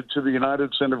headed to the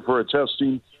United Center for a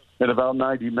testing in about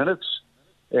 90 minutes.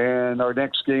 And our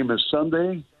next game is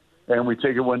Sunday, and we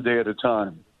take it one day at a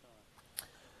time.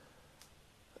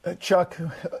 Chuck,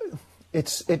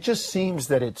 it just seems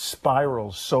that it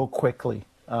spirals so quickly,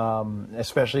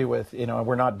 especially with,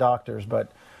 we're not doctors,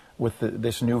 but with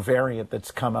this new variant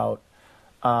that's come out.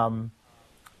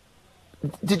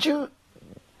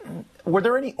 Were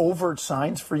there any overt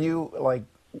signs for you, like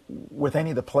with any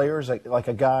of the players, like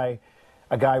a guy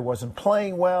wasn't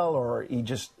playing well, or he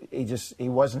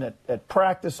wasn't at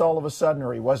practice all of a sudden,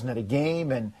 or he wasn't at a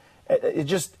game, and it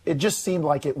just seemed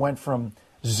like it went from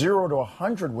 0 to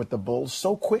 100 with the Bulls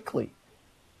so quickly?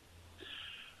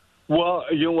 Well,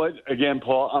 you know what? Again,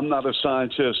 Paul, I'm not a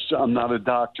scientist. I'm not a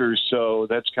doctor, so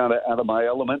that's kind of out of my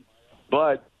element.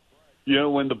 But,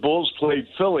 when the Bulls played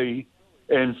Philly,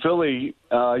 and Philly,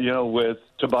 with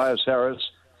Tobias Harris,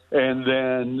 and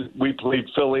then we played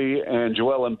Philly, and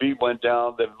Joel Embiid went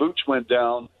down, then Vooch went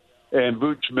down, and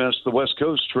Vooch missed the West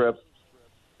Coast trip,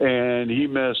 and he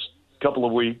missed a couple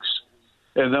of weeks.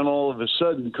 And then all of a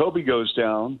sudden, Kobe goes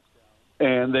down,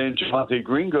 and then Javonte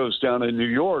Green goes down in New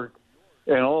York,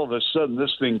 and all of a sudden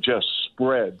this thing just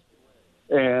spread.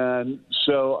 And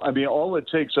so, all it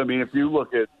takes, if you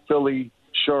look at Philly,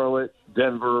 Charlotte,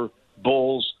 Denver,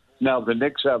 Bulls, now the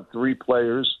Knicks have 3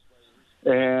 players,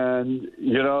 and,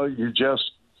 you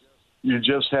just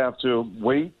have to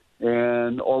wait,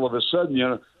 and all of a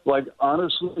sudden,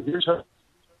 honestly, here's how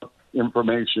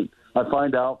information I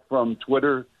find out from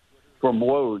Twitter, from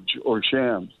Woj or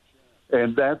Shams.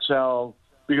 And that's how,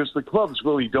 because the clubs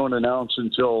really don't announce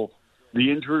until the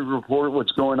injury report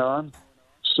what's going on.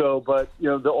 So, but,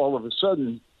 all of a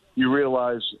sudden you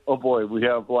realize, oh boy, we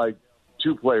have like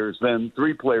 2 players, then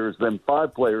 3 players, then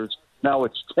 5 players. Now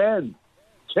it's 10,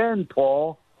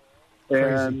 Paul. Crazy.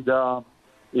 And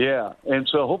Yeah, and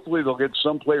so hopefully they'll get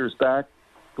some players back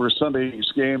for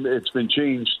Sunday's game. It's been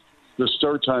changed, the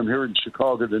start time here in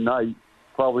Chicago tonight,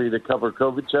 probably to cover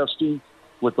COVID testing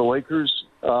with the Lakers.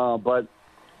 But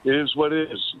it is what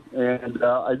it is. And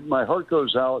my heart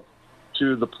goes out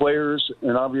to the players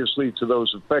and obviously to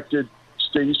those affected.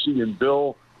 Stacy and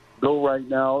Bill. Bill right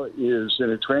now is in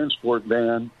a transport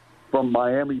van from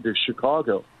Miami to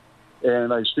Chicago.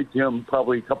 And I speak to him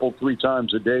probably 3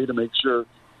 times a day to make sure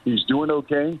he's doing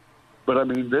okay. But, I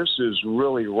mean, this has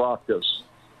really rocked us.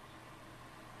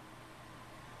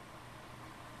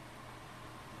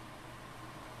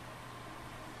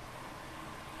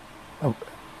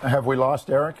 Have we lost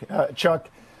Eric? Chuck,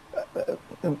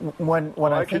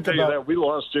 when I can tell you that we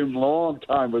lost him a long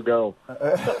time ago.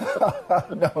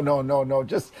 No.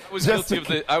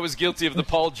 I was guilty of the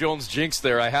Paul Jones jinx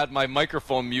there. I had my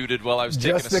microphone muted while I was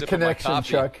taking a sip of my coffee.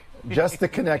 Chuck. Just the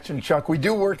connection, Chuck. We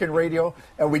do work in radio,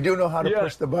 and we do know how to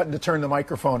push the button to turn the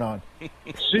microphone on.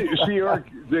 See, Eric,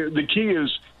 the key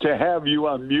is to have you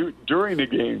on mute during the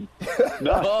game.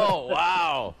 Oh,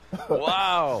 wow.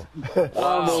 Wow.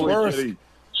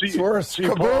 Swerve,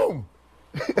 kaboom.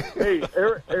 Hey,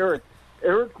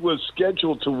 Eric was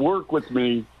scheduled to work with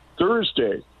me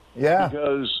Thursday. Yeah.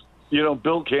 Because,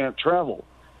 Bill can't travel.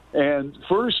 And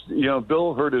first,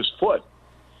 Bill hurt his foot.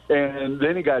 And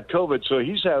then he got COVID, so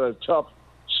he's had a tough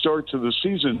start to the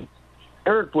season.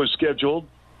 Eric was scheduled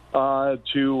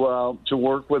to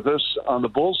work with us on the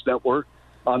Bulls Network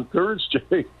on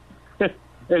Thursday,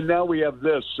 and now we have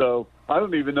this. So I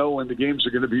don't even know when the games are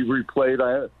going to be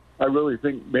replayed. I really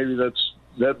think maybe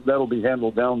that'll be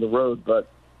handled down the road.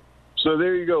 But so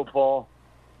there you go, Paul.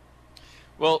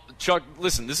 Well, Chuck,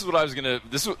 listen. This is what I was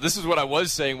This is what I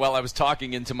was saying while I was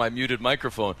talking into my muted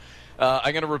microphone.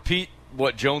 I'm going to repeat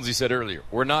what Jonesy said earlier.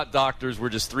 We're not doctors. We're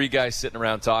just 3 guys sitting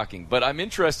around talking. But I'm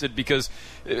interested because,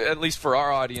 at least for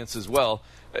our audience as well,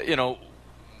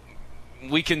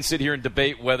 we can sit here and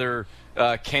debate whether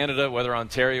Canada, whether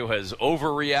Ontario has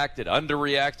overreacted,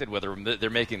 underreacted, whether they're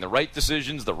making the right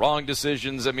decisions, the wrong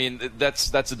decisions. I mean,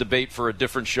 that's a debate for a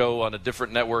different show on a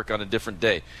different network on a different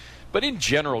day. But in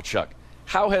general, Chuck,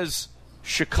 how has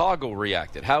Chicago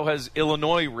reacted? How has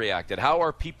Illinois reacted? How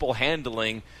are people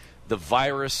handling the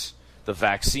virus, the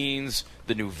vaccines,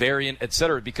 the new variant, et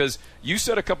cetera? Because you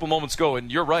said a couple moments ago, and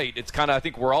you're right, it's kind of, I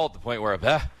think we're all at the point where,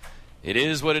 it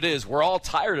is what it is. We're all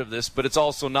tired of this, but it's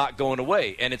also not going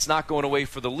away, and it's not going away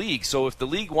for the league. So if the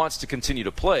league wants to continue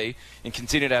to play and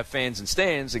continue to have fans and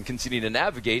stands and continue to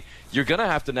navigate, you're going to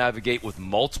have to navigate with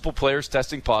multiple players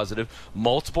testing positive,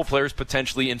 multiple players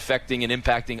potentially infecting and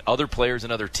impacting other players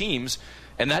and other teams,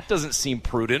 and that doesn't seem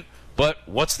prudent, but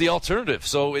what's the alternative?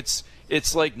 So it's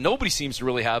like nobody seems to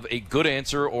really have a good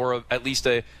answer or at least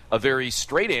a very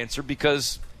straight answer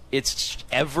because it's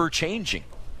ever-changing.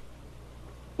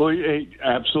 Well,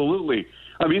 absolutely.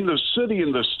 I mean, the city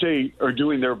and the state are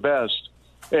doing their best,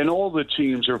 and all the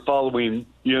teams are following,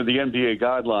 the NBA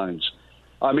guidelines.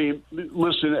 I mean,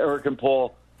 listen, Eric and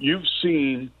Paul, you've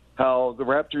seen how the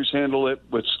Raptors handle it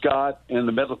with Scott and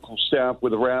the medical staff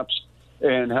with the Raps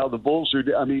and how the Bulls are.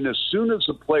 I mean, as soon as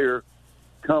a player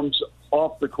comes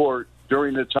off the court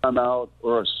during a timeout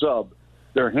or a sub,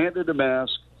 they're handed a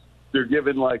mask. They're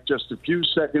given just a few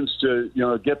seconds to,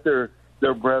 get their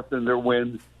breath and their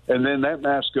wind, and then that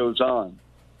mask goes on.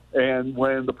 And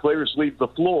when the players leave the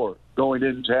floor going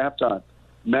into halftime,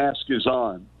 mask is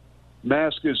on.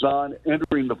 Mask is on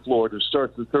entering the floor to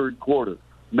start the third quarter.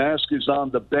 Mask is on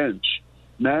the bench.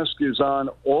 Mask is on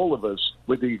all of us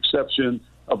with the exception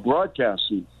of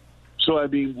broadcasting. So, I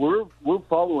mean, we're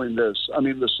following this. I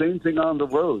mean, the same thing on the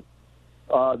road.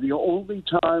 The only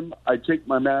time I take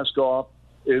my mask off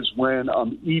is when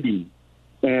I'm eating.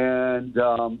 And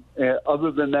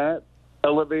other than that,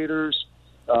 elevators,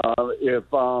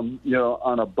 if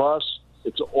on a bus,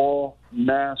 it's all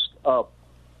masked up.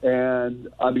 And,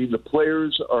 I mean, the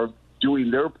players are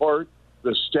doing their part,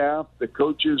 the staff, the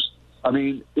coaches. I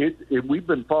mean, we've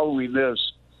been following this,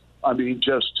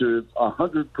 just to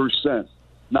 100%,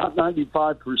 not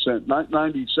 95%, not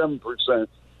 97%,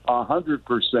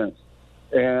 100%.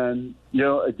 And,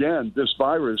 again, this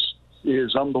virus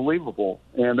is unbelievable.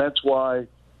 And that's why,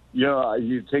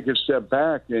 you take a step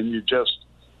back and you just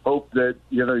hope that,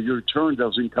 your turn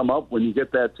doesn't come up when you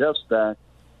get that test back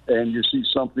and you see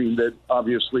something that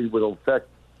obviously will affect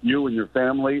you and your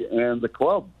family and the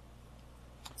club.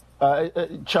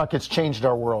 Chuck, it's changed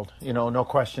our world, no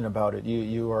question about it.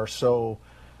 You are so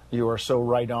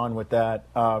right on with that.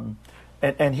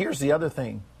 And here's the other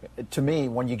thing. To me,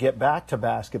 when you get back to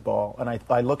basketball, and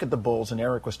I look at the Bulls, and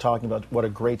Eric was talking about what a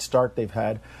great start they've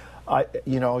had,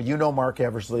 You know Mark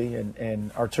Eversley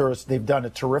and Arturas, they've done a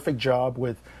terrific job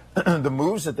with the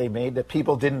moves that they made that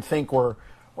people didn't think were,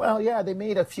 well, yeah, they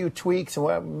made a few tweaks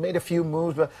and made a few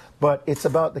moves, but it's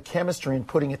about the chemistry and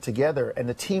putting it together, and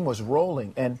the team was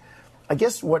rolling. And I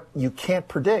guess what you can't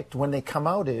predict when they come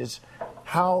out is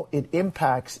how it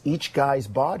impacts each guy's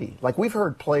body. Like, we've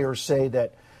heard players say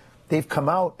that they've come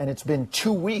out and it's been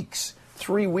 2 weeks,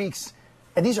 3 weeks,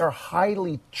 and these are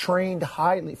highly trained,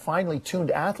 finely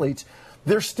tuned athletes.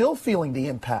 They're still feeling the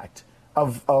impact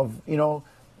of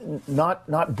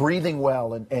not breathing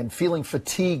well and feeling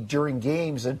fatigued during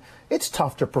games. And it's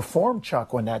tough to perform,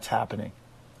 Chuck, when that's happening.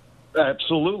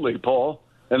 Absolutely, Paul.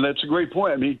 And that's a great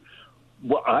point. I mean,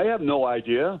 I have no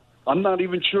idea. I'm not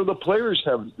even sure the players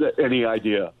have any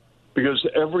idea, because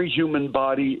every human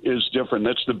body is different.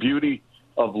 That's the beauty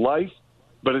of life.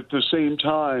 But at the same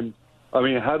time, I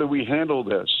mean, how do we handle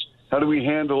this? How do we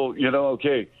handle,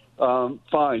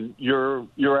 fine,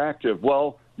 you're active.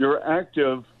 Well, you're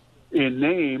active in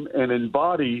name and in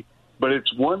body, but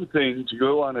it's one thing to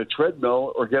go on a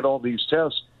treadmill or get all these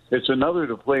tests. It's another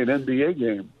to play an NBA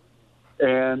game.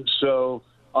 And so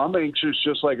I'm anxious,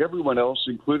 just like everyone else,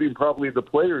 including probably the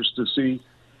players, to see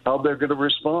how they're going to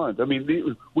respond. I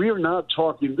mean, we are not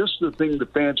talking, this is the thing the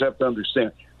fans have to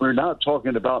understand. We're not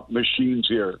talking about machines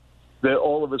here, that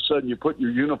all of a sudden you put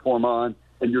your uniform on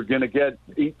and you're going to get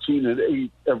 18 and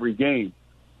 8 every game.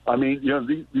 I mean,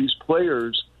 these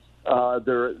players,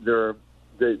 the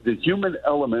human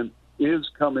element is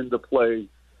coming to play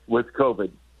with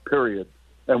COVID, period.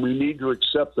 And we need to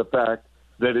accept the fact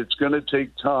that it's going to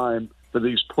take time for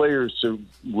these players to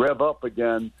rev up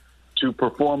again, to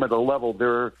perform at a level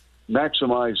they're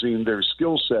maximizing their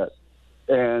skill set.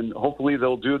 And hopefully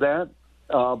they'll do that.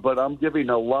 But I'm giving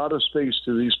a lot of space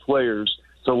to these players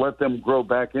to let them grow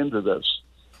back into this.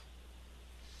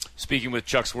 Speaking with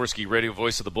Chuck Swirsky, radio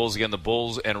voice of the Bulls again, the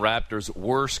Bulls and Raptors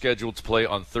were scheduled to play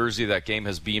on Thursday. That game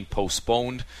has been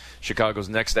postponed. Chicago's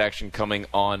next action coming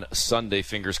on Sunday.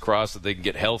 Fingers crossed that they can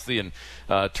get healthy and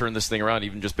turn this thing around.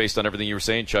 Even just based on everything you were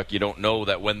saying, Chuck, you don't know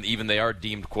that when even they are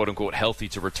deemed quote-unquote healthy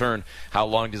to return, how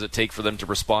long does it take for them to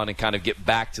respond and kind of get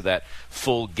back to that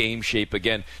full game shape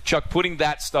again? Chuck, putting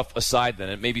that stuff aside then,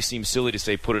 it maybe seems silly to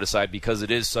say put it aside because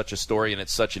it is such a story and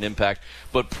it's such an impact,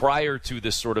 but prior to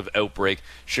this sort of outbreak,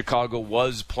 Chicago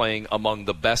was playing among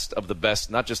the best of the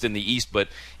best, not just in the East, but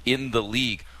in the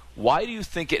league. Why do you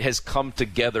think it has come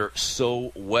together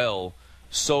so well,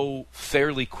 so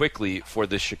fairly quickly for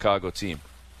this Chicago team?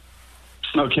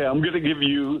 Okay, I'm going to give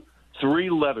you 3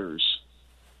 letters,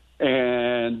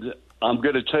 and I'm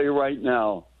going to tell you right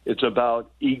now, it's about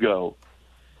ego.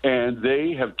 And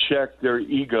they have checked their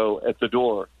ego at the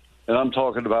door. And I'm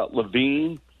talking about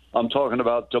LaVine, I'm talking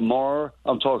about DeMar,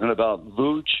 I'm talking about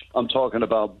Vooch, I'm talking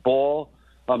about Ball,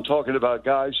 I'm talking about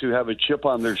guys who have a chip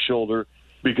on their shoulder,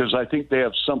 because I think they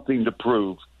have something to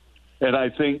prove. And I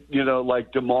think,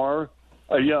 like DeMar,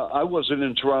 I wasn't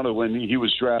in Toronto when he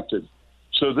was drafted.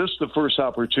 So this is the first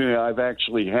opportunity I've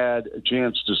actually had a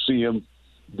chance to see him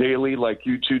daily like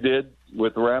you two did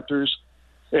with the Raptors.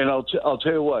 And I'll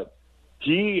tell you what,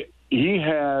 he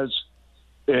has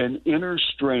an inner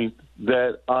strength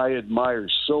that I admire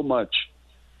so much,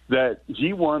 that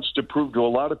he wants to prove to a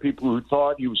lot of people who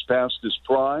thought he was past his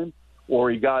prime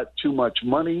or he got too much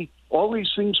money. All these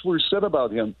things were said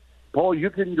about him. Paul, you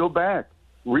can go back.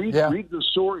 Read the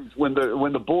stories when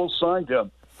the Bulls signed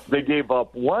him. They gave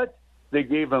up what? They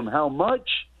gave him how much?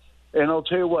 And I'll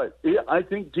tell you what, I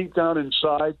think deep down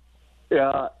inside,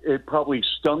 it probably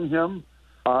stung him.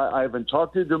 I haven't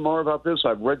talked to DeMar about this.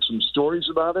 I've read some stories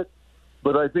about it.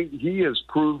 But I think he is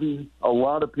proving a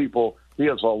lot of people he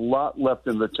has a lot left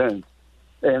in the tank.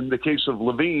 And in the case of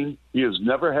LaVine, he has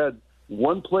never had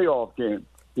one playoff game.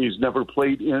 He's never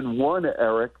played in one,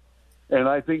 Eric. And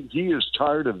I think he is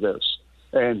tired of this.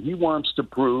 And he wants to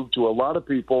prove to a lot of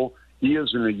people he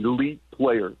is an elite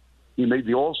player. He made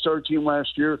the All-Star team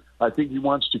last year. I think he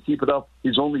wants to keep it up.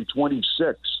 He's only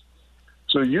 26.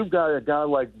 So you've got a guy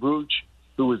like Vooch,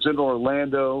 who was in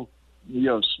Orlando,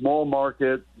 small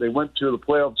market. They went to the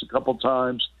playoffs a couple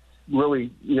times,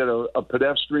 really, a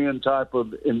pedestrian type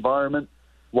of environment.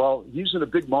 Well, he's in a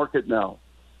big market now,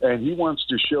 and he wants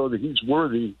to show that he's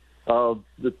worthy of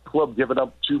the club giving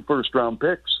up 2 first-round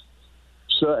picks.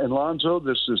 So, and Lonzo,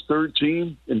 this is his 3rd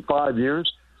team in 5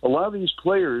 years. A lot of these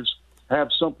players have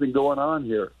something going on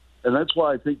here, and that's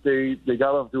why I think they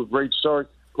got off to a great start.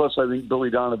 Plus, I think Billy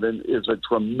Donovan is a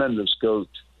tremendous coach,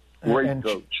 great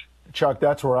coach. Chuck,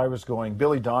 that's where I was going.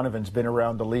 Billy Donovan's been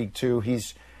around the league too.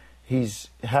 He's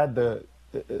had the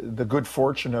good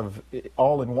fortune of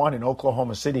all-in-one in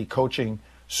Oklahoma City, coaching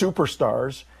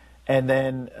superstars and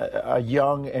then a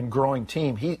young and growing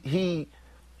team.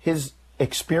 His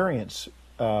experience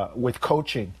with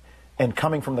coaching and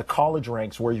coming from the college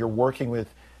ranks where you're working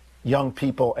with young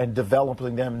people and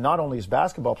developing them not only as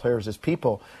basketball players, as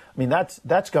people. I mean,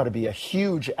 that's got to be a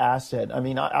huge asset. I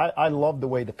mean, I love the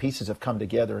way the pieces have come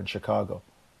together in Chicago.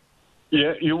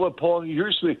 Yeah, you know what, Paul?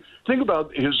 Here's the thing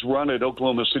about his run at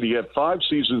Oklahoma City. He had 5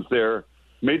 seasons there,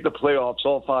 made the playoffs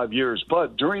all 5 years.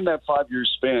 But during that 5-year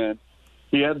span,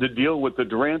 he had to deal with the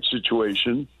Durant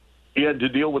situation. He had to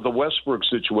deal with the Westbrook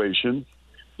situation.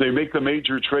 They make the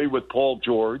major trade with Paul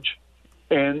George.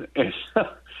 And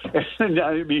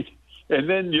I mean, and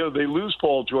then, they lose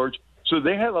Paul George. So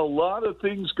they had a lot of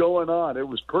things going on. It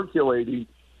was percolating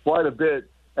quite a bit.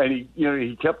 And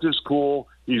he kept his cool.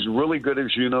 He's really good,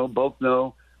 as both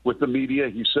know, with the media.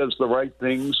 He says the right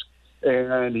things,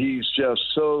 and he's just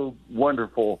so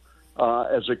wonderful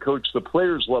as a coach. The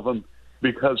players love him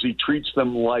because he treats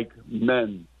them like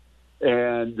men.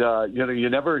 And, you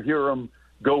never hear him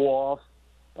go off.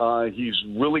 He's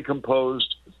really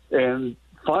composed. And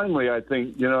finally, I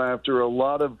think, after a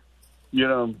lot of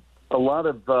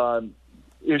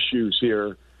issues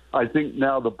here, I think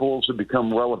now the Bulls have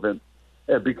become relevant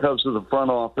because of the front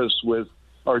office with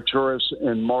Arturas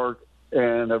and Mark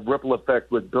and a ripple effect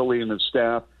with Billy and his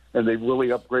staff, and they really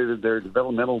upgraded their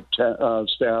developmental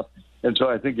staff. And so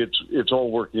I think it's all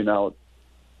working out.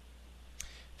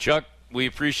 Chuck, we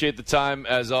appreciate the time,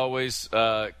 as always.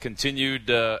 Continued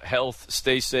health,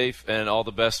 stay safe, and all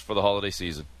the best for the holiday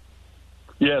season.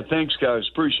 Yeah, thanks, guys.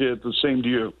 Appreciate it. The same to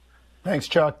you. Thanks,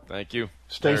 Chuck. Thank you.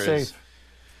 Stay safe.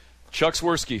 Chuck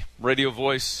Swirsky, radio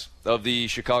voice of the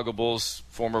Chicago Bulls,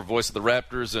 former voice of the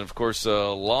Raptors, and, of course,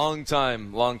 a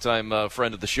long-time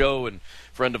friend of the show and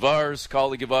friend of ours,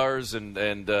 colleague of ours,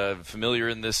 and familiar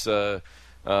in this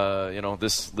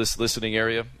this listening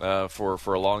area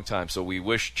for a long time. So we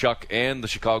wish Chuck and the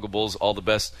Chicago Bulls all the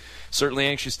best. Certainly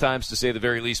anxious times, to say the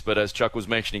very least, but as Chuck was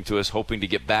mentioning to us, hoping to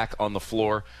get back on the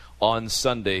floor on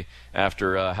Sunday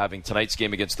after having tonight's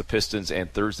game against the Pistons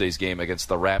and Thursday's game against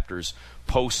the Raptors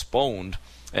postponed.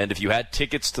 And if you had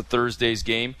tickets to Thursday's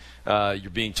game,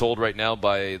 you're being told right now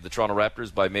by the Toronto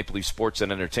Raptors, by Maple Leaf Sports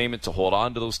and Entertainment, to hold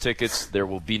on to those tickets. There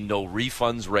will be no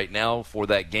refunds right now for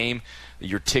that game.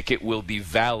 Your ticket will be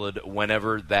valid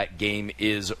whenever that game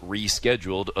is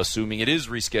rescheduled, assuming it is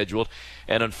rescheduled.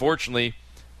 And unfortunately,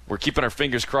 we're keeping our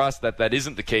fingers crossed that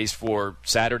isn't the case for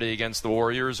Saturday against the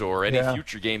Warriors or any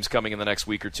future games coming in the next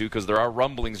week or two, because there are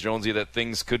rumblings, Jonesy, that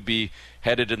things could be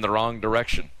headed in the wrong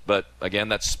direction. But, again,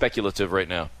 that's speculative right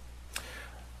now.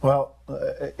 Well,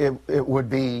 it would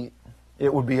be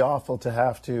awful to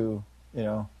have to,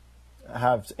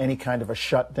 have any kind of a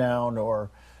shutdown or,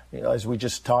 as we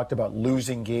just talked about,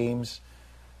 losing games.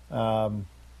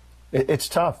 It's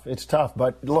tough. It's tough.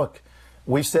 But, look,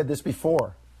 we've said this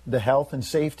before. The health and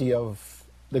safety of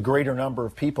the greater number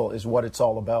of people is what it's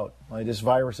all about. Right? This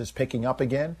virus is picking up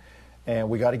again,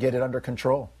 and we got to get it under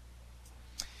control.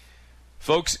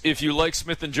 Folks, if you like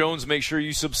Smith & Jones, make sure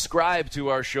you subscribe to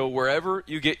our show wherever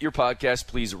you get your podcast.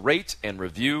 Please rate and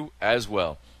review as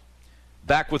well.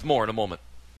 Back with more in a moment.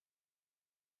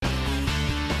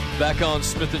 Back on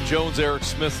Smith & Jones, Eric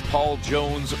Smith, Paul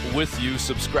Jones with you.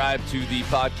 Subscribe to the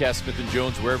podcast Smith &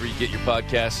 Jones wherever you get your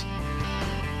podcasts.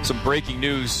 Some breaking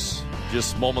news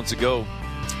just moments ago.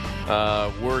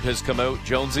 Word has come out,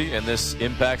 Jonesy, and this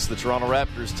impacts the Toronto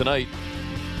Raptors tonight,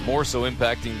 more so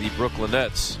impacting the Brooklyn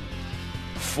Nets.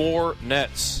 4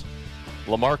 Nets,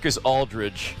 LaMarcus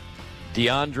Aldridge,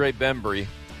 DeAndre Bembry,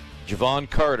 Javon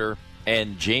Carter,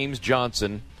 and James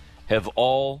Johnson have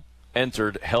all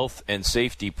entered health and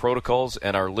safety protocols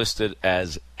and are listed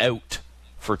as out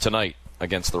for tonight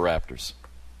against the Raptors.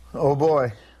 Oh,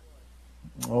 boy.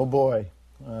 Oh, boy.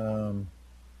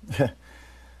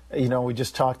 We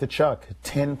just talked to Chuck.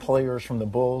 10 players from the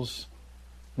Bulls.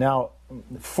 Now,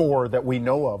 4 that we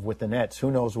know of with the Nets.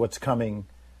 Who knows what's coming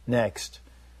next?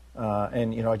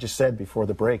 I just said before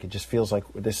the break, it just feels like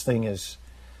this thing is,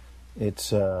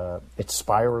 it's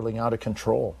spiraling out of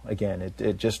control again.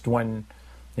 It just, when,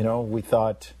 we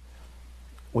thought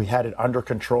we had it under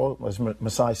control, as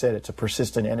Masai said, it's a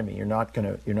persistent enemy. You're not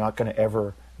gonna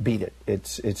ever beat it.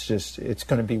 It's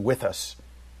going to be with us.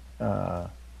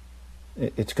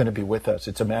 It's going to be with us.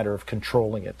 It's a matter of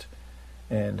controlling it.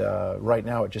 And right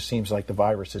now, it just seems like the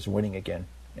virus is winning again.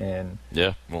 And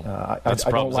yeah, well, that's the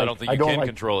problem. I don't think you can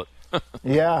control it.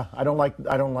 Yeah, I don't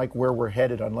like where we're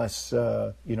headed unless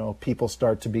people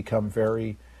start to become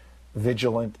very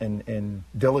vigilant and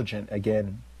diligent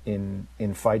again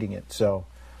in fighting it. So,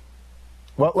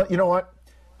 well, you know what?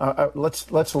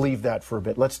 Let's leave that for a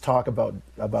bit. Let's talk about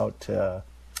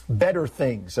better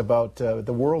things, about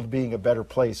the world being a better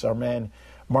place. Our man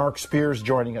Mark Spears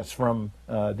joining us from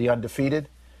The Undefeated.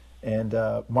 And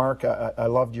Mark, I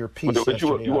loved your piece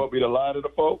yesterday. You want me to lie to the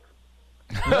folks?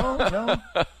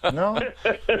 No.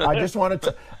 I just want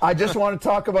to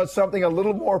talk about something a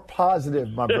little more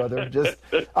positive, my brother.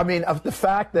 Of the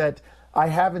fact that I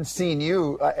haven't seen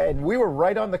you, and we were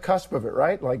right on the cusp of it,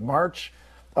 right? Like March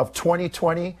of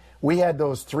 2020, we had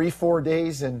those 3-4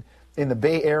 days in the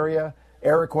Bay Area.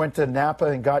 Eric went to Napa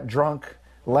and got drunk,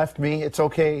 left me. It's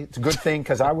okay. It's a good thing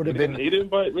because I would have been. He didn't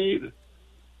invite me either.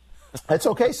 It's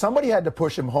okay. Somebody had to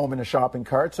push him home in a shopping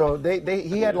cart, so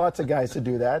he had lots of guys to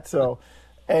do that. So.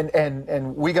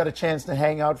 And we got a chance to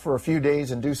hang out for a few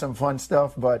days and do some fun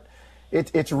stuff, but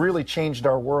it's really changed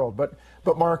our world. But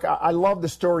Mark, I love the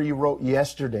story you wrote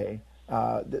yesterday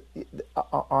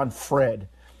on Fred,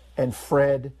 and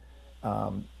Fred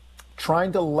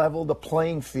trying to level the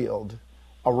playing field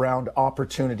around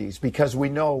opportunities, because we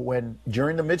know when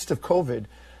during the midst of COVID,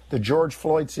 the George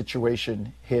Floyd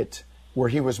situation hit where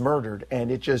he was murdered,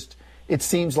 and it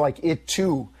seems like it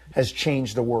too has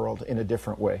changed the world in a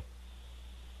different way.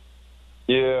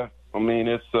 Yeah, I mean,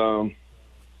 it's... Don't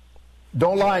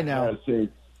lie now.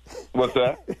 What's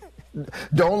that?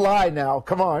 Don't lie now.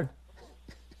 Come on.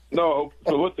 No,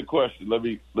 so what's the question? Let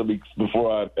me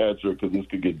before I answer it, because this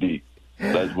could get deep.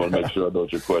 I just want to make sure I know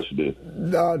what your question is.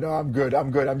 No, I'm good.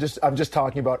 I'm just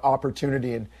talking about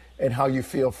opportunity and how you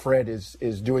feel Fred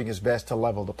is doing his best to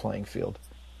level the playing field.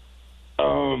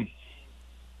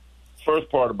 First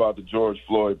part about the George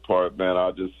Floyd part, man,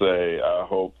 I'll just say I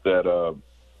hope that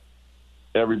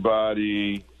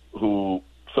everybody who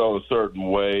felt a certain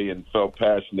way and felt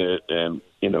passionate and,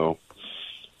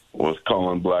 was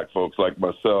calling black folks like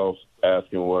myself,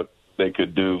 asking what they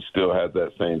could do, still has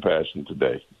that same passion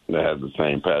today. And it has the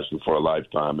same passion for a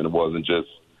lifetime. And it wasn't just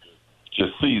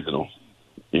seasonal,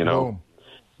 Boom.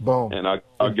 And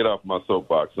I'll get off my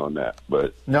soapbox on that.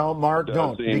 But no, Mark,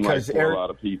 don't. Because like for a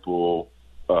lot of people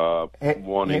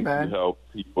wanting to help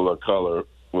people of color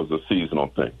was a seasonal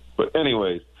thing. But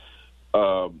anyways,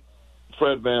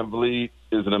 Fred VanVleet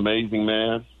is an amazing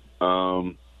man.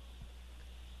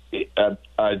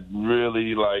 I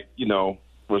really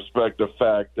respect the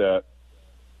fact that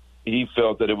he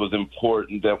felt that it was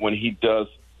important that when he does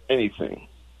anything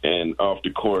and off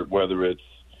the court, whether it's,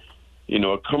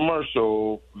 a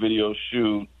commercial, video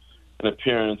shoot, an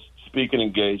appearance, speaking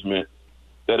engagement,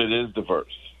 that it is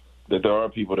diverse, that there are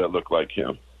people that look like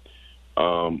him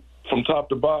from top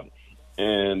to bottom.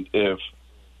 And if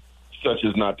such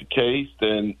is not the case,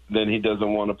 then he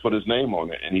doesn't want to put his name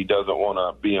on it, and he doesn't want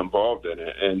to be involved in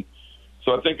it. And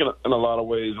so I think in a lot of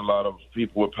ways, a lot of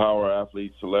people with power,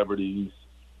 athletes, celebrities,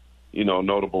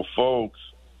 notable folks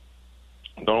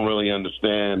don't really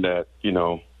understand that,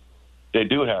 they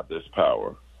do have this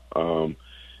power.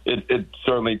 It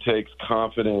certainly takes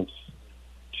confidence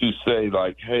to say,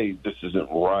 like, hey, this isn't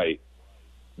right.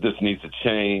 This needs to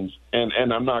change.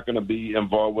 And I'm not going to be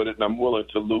involved with it, and I'm willing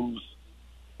to lose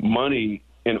money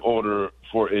in order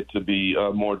for it to be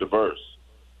more diverse.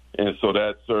 And so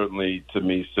that certainly, to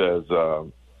me, says a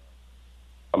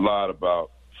lot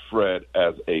about Fred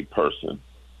as a person.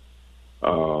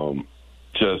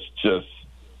 Just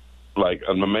like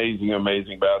an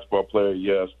amazing basketball player,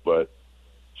 yes, but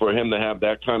for him to have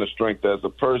that kind of strength as a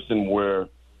person where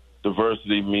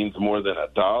diversity means more than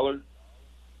 $1,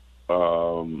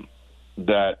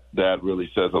 that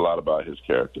really says a lot about his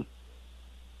character.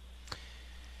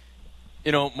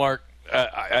 Mark,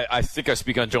 I think I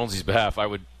speak on Jonesy's behalf. I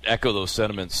would echo those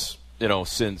sentiments,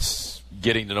 since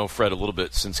getting to know Fred a little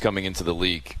bit since coming into the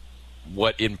league.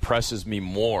 What impresses me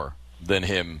more than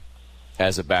him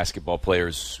as a basketball player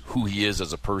is who he is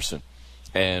as a person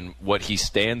and what he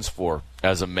stands for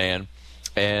as a man.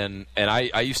 And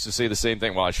I used to say the same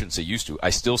thing. Well, I shouldn't say used to.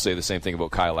 I still say the same thing about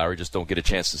Kyle Lowry. Just don't get a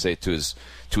chance to say it to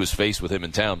his face with him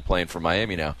in town playing for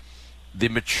Miami now. The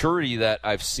maturity that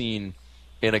I've seen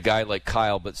in a guy like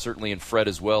Kyle, but certainly in Fred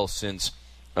as well, since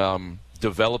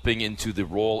developing into the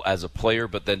role as a player,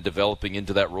 but then developing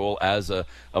into that role as a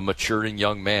maturing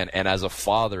young man and as a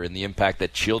father, and the impact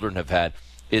that children have had.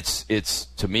 It's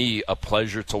to me a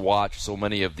pleasure to watch so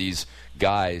many of these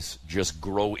guys just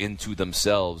grow into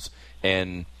themselves,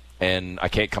 and I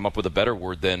can't come up with a better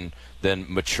word than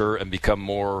mature and become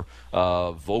more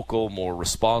vocal, more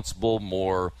responsible,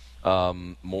 more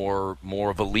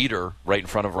of a leader right in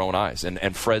front of our own eyes.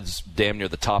 And Fred's damn near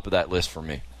the top of that list for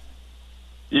me.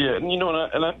 Yeah,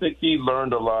 and I think he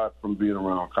learned a lot from being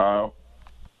around Kyle.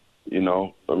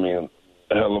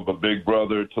 A hell of a big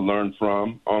brother to learn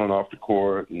from on and off the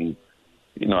court. And,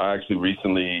 I actually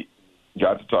recently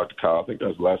got to talk to Kyle. I think that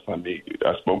was the last time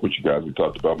I spoke with you guys. We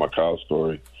talked about my Kyle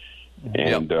story.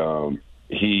 And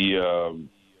he,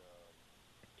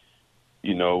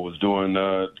 was doing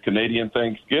Canadian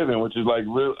Thanksgiving, which is like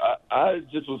real. I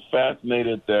just was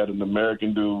fascinated that an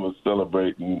American dude was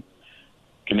celebrating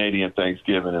Canadian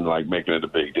Thanksgiving and, like, making it a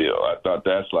big deal. I thought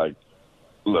that's like,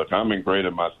 look, I'm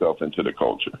ingraining myself into the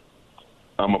culture.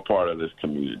 I'm a part of this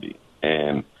community.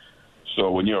 And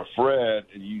so when you're a Fred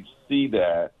and you see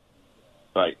that,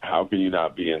 like, how can you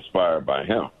not be inspired by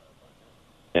him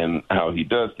and how he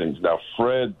does things? Now,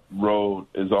 Fred road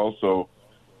is also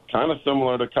kind of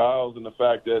similar to Kyle's in the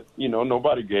fact that,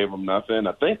 nobody gave him nothing.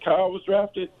 I think Kyle was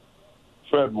drafted.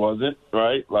 Fred wasn't,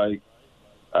 right? Like,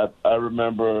 I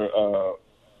remember,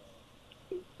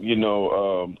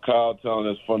 Kyle telling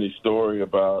this funny story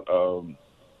about,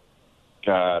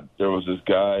 there was this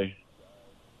guy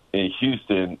in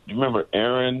Houston. Do you remember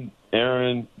Aaron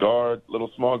guard,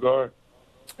 little small guard?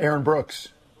 Aaron Brooks.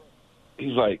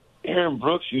 He's like, Aaron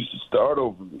Brooks used to start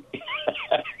over me.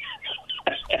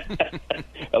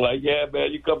 I'm like, yeah,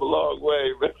 man, you come a long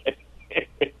way, man.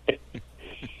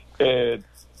 And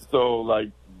so,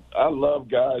 like, I love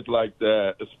guys like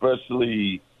that,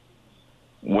 especially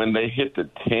when they hit the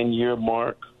 10-year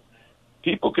mark.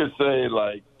 People can say,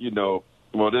 like,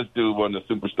 well, this dude wasn't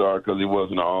a superstar because he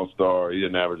wasn't an all-star. He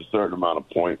didn't average a certain amount of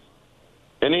points.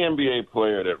 Any NBA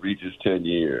player that reaches 10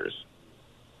 years,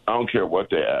 I don't care what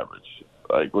they average.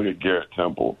 Like, look at Garrett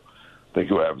Temple. I think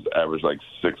he'll average like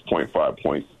 6.5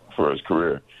 points for his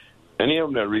career. Any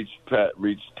of them that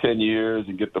reach 10 years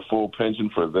and get the full pension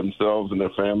for themselves and their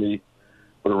family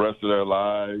for the rest of their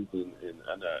lives and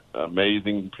an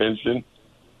amazing pension,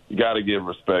 you got to give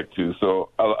respect to. So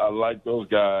I like those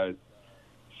guys,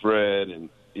 Fred and,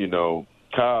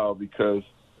 Kyle, because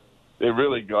they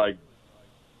really, like,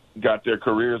 got their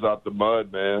careers out the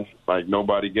mud, man. Like,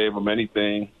 nobody gave them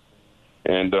anything.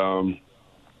 And,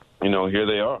 here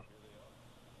they are.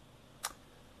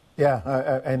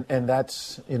 Yeah, and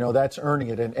that's, that's earning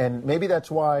it. And maybe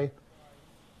that's why,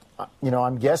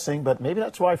 I'm guessing, but maybe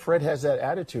that's why Fred has that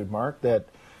attitude, Mark, that,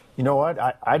 you know what,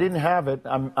 I didn't have it.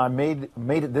 I made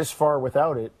it this far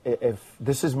without it. If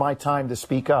this is my time to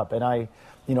speak up. And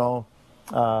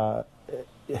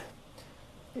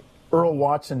Earl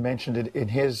Watson mentioned it in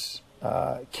his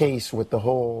case with the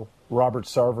whole Robert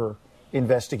Sarver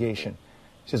investigation.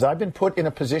 He says, I've been put in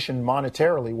a position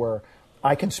monetarily where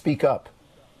I can speak up.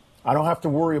 I don't have to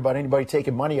worry about anybody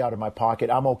taking money out of my pocket.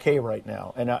 I'm okay right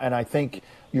now. And I think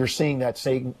you're seeing that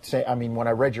same I mean, when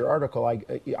I read your article,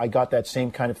 I got that same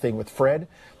kind of thing with Fred.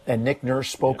 And Nick Nurse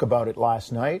spoke about it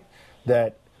last night,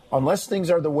 that unless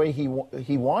things are the way he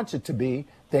wants it to be,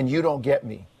 then you don't get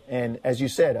me. And as you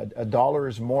said, a dollar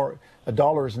is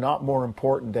not more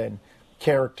important than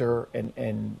character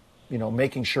and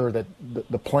making sure that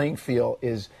the playing field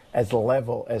is as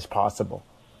level as possible.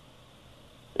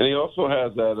 And he also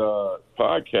has that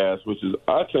podcast, which is,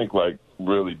 I think, like,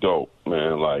 really dope,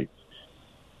 man. Like,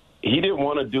 he didn't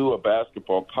want to do a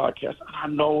basketball podcast. I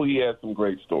know he has some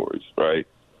great stories, right?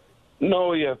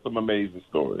 No, he has some amazing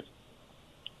stories.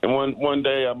 And one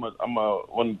day,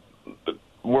 when the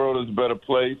world is a better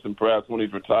place, and perhaps when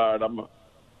he's retired, I'm gonna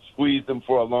squeeze him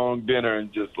for a long dinner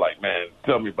and just like, man,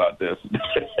 tell me about this,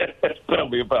 tell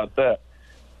me about that.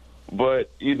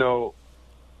 But he's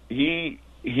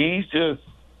just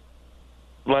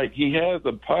like, he has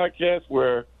a podcast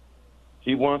where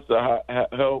he wants to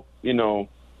help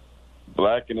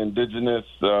Black and Indigenous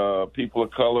people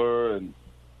of color and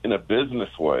in a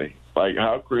business way. Like,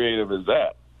 how creative is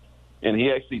that? And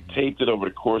he actually taped it over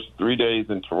the course of 3 days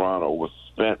in Toronto. Was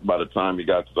spent, by the time he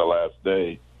got to the last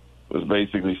day, was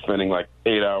basically spending like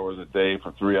 8 hours a day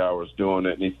for 3 hours doing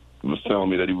it. And he was telling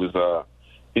me that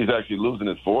he's actually losing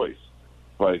his voice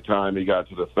by the time he got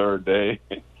to the third day.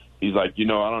 He's like, I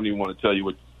don't even want to tell you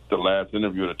what the last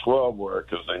interview of the 12 were,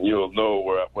 because then you'll know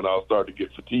when I'll start to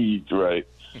get fatigued, right?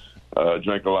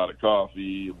 Drank a lot of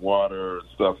coffee, water, and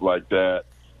stuff like that.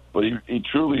 But he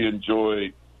truly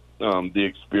enjoyed the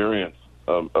experience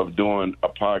of doing a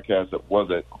podcast that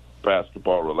wasn't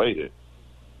basketball related,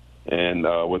 and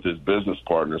with his business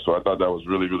partner. So I thought that was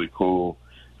really, really cool.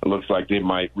 It looks like they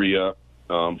might re-up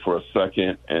for a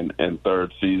second and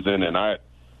third season, and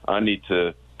I need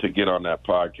to get on that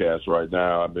podcast right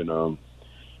now. I've been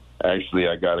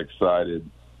I got excited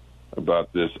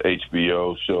about this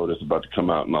HBO show that's about to come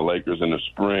out in the Lakers in the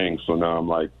spring. So now I'm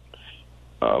like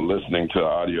listening to an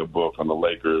audiobook on the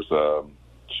Lakers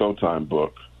Showtime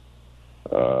book,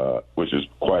 which is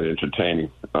quite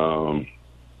entertaining.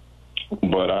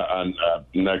 But I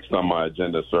next on my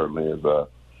agenda certainly is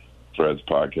Fred's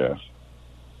podcast.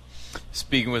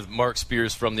 Speaking with Mark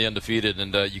Spears from The Undefeated,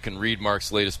 and you can read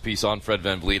Mark's latest piece on Fred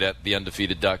VanVleet at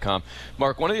theundefeated.com.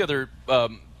 Mark, one of the other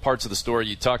parts of the story,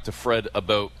 you talked to Fred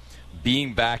about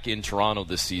being back in Toronto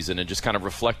this season and just kind of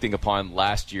reflecting upon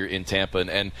last year in Tampa.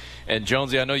 And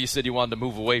Jonesy, I know you said you wanted to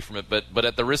move away from it, but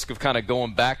at the risk of kind of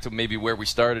going back to maybe where we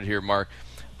started here, Mark,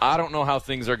 I don't know how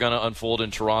things are going to unfold in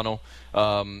Toronto.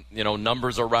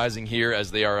 Numbers are rising here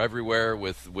as they are everywhere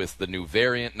with the new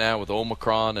variant now, with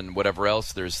Omicron and whatever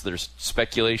else. There's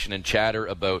speculation and chatter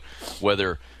about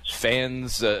whether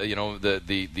fans,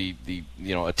 the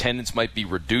attendance might be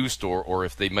reduced, or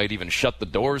if they might even shut the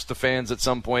doors to fans at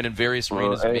some point in various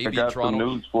arenas. Hey, maybe I got Toronto. some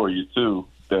news for you too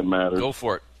that matters. Go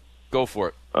for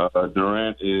it.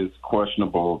 Durant is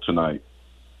questionable tonight.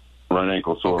 Right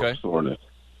ankle soreness.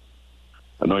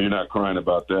 I know you're not crying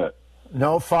about that.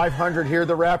 No, 500. Here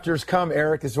the Raptors come,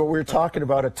 Eric, is what we were talking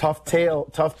about. A tough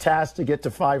task to get to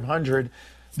 500.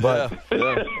 But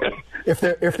if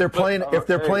they're playing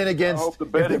against, I hope the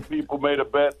betting people made a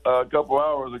bet a couple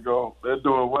hours ago. They're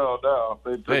doing well now.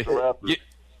 They took the Raptors.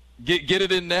 Get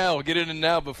it in now. Get it in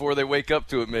now before they wake up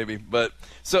to it, maybe. But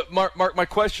so, Mark, my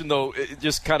question though,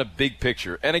 just kind of big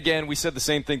picture. And again, we said the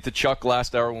same thing to Chuck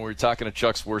last hour when we were talking to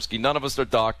Chuck Swirsky. None of us are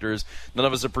doctors. None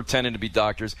of us are pretending to be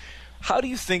doctors. How do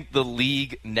you think the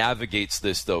league navigates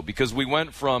this though? Because we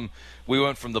went from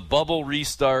the bubble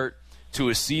restart to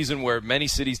a season where many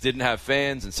cities didn't have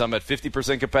fans and some had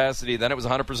 50% capacity. Then it was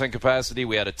 100% capacity.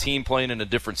 We had a team playing in a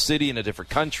different city, in a different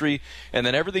country. And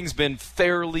then everything's been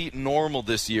fairly normal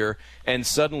this year. And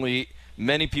suddenly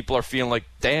many people are feeling like,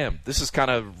 damn, this is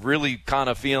really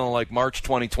feeling like March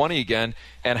 2020 again.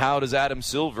 And how does Adam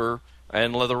Silver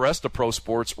and the rest of pro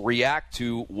sports react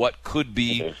to what could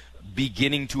be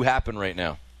beginning to happen right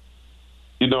now?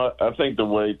 I think the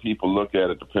way people look at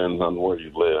it depends on where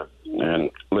you live.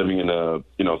 And living in the,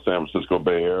 San Francisco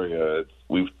Bay Area,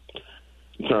 in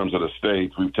terms of the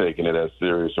states, we've taken it as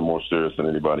serious or more serious than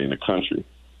anybody in the country.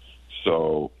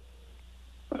 So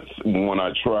when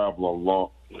I travel along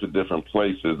to different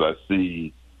places, I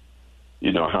see,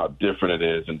 how different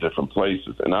it is in different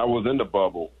places. And I was in the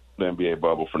bubble, the NBA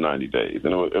bubble, for 90 days.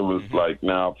 And it was like,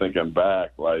 now thinking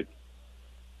back, like,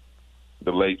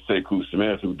 the late Sekou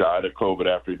Smith, who died of COVID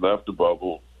after he left the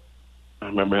bubble, I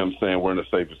remember him saying we're in the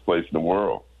safest place in the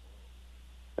world.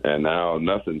 And now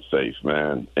nothing's safe,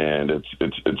 man. And it's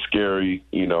scary.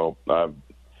 I've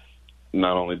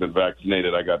not only been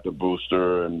vaccinated, I got the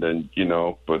booster, and then,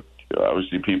 but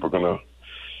obviously people are going to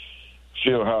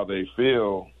feel how they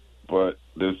feel. But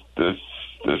this is,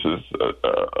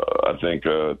 I think,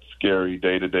 a scary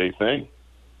day-to-day thing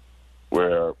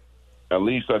where at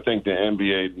least I think the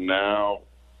NBA now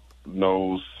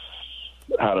knows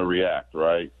how to react,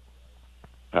 right?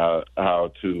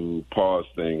 How to pause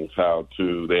things,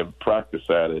 they have practice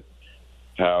at it,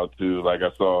 like I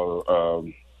saw,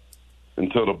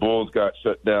 until the Bulls got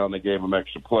shut down, they gave them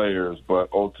extra players, but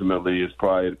ultimately it's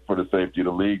probably for the safety of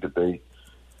the league that they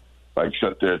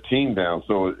shut their team down.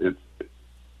 So it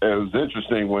was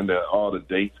interesting when all the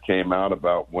dates came out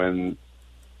about when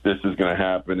this is going to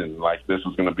happen and this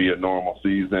was going to be a normal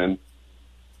season.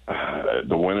 The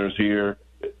winter's here.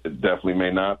 It definitely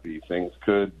may not be. Things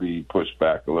could be pushed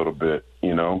back a little bit,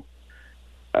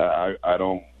 I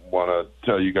don't want to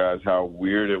tell you guys how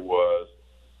weird it was,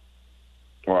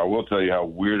 or I will tell you how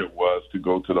weird it was to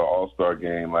go to the All-Star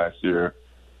game last year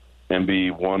and be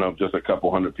one of just a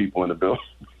couple hundred people in the building.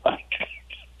 It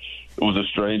was the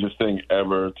strangest thing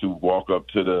ever to walk up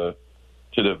to the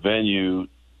venue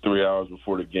 3 hours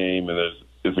before the game, and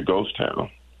it's a ghost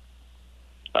town.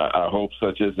 I hope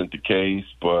such isn't the case,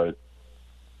 but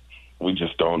we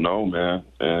just don't know, man.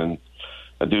 And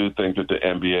I do think that the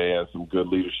NBA has some good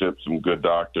leadership, some good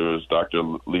doctors. Dr.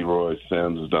 Leroy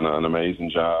Sims has done an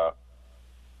amazing job,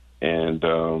 and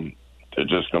they're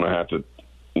just going to have to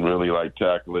really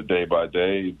tackle it day by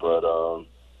day. But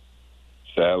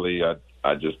sadly,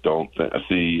 I just don't think I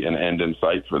see an end in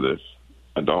sight for this.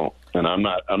 I don't. And I'm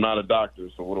not a doctor,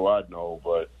 so what do I know?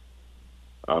 But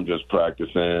I'm just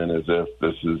practicing as if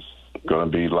this is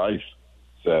going to be life,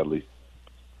 sadly.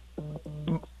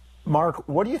 Mark,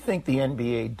 what do you think the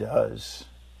NBA does?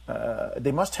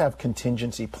 They must have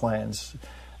contingency plans.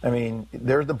 I mean,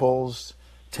 they're the Bulls,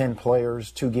 10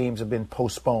 players, 2 games have been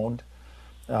postponed.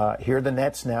 Here are the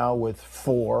Nets now with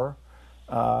 4.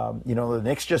 The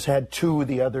Knicks just had 2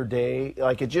 the other day.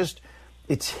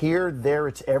 It's here, there,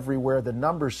 it's everywhere. The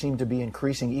numbers seem to be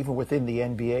increasing even within the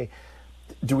NBA.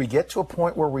 Do we get to a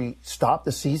point where we stop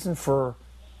the season for,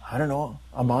 I don't know,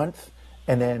 a month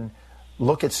and then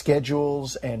look at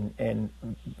schedules and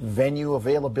venue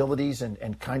availabilities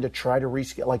and kind of try to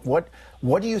reschedule? Like,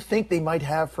 what do you think they might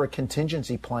have for a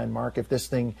contingency plan, Mark, if this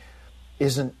thing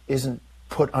isn't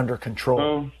put under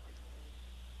control?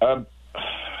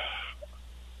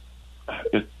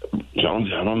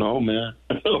 Jones, I don't know, man.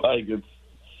 Like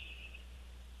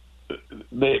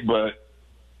but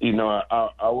you know,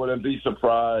 I wouldn't be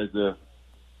surprised if,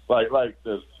 like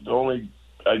the only,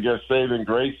 I guess, saving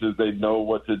grace is they know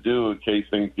what to do in case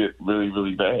things get really,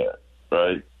 really bad,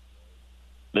 right?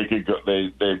 They could go.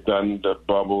 They've done the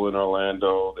bubble in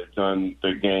Orlando. They've done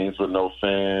the games with no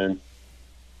fans.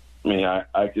 I mean,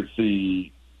 I could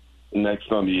see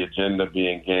next on the agenda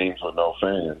being games with no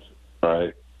fans,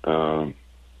 right?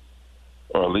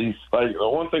 Or at least, like, the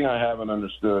one thing I haven't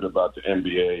understood about the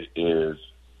NBA is,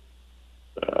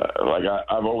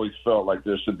 I've always felt like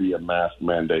there should be a mask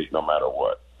mandate no matter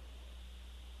what.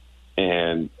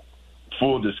 And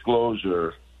full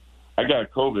disclosure, I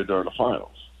got COVID during the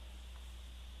finals.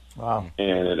 Wow.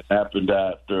 And it happened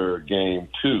after Game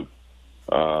 2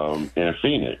 in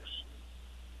Phoenix.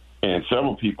 And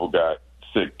several people got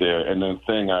sick there. And the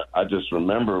thing I just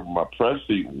remember my press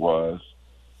seat was,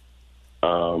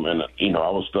 and, you know,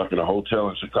 I was stuck in a hotel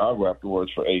in Chicago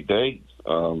afterwards for 8 days.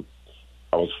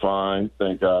 I was fine.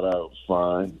 Thank God I was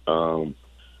fine.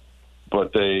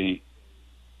 But they,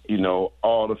 you know,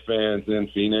 all the fans in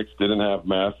Phoenix didn't have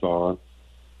masks on.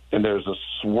 And there's a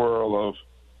swirl of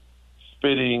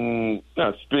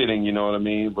not spitting, you know what I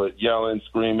mean, but yelling,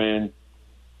 screaming,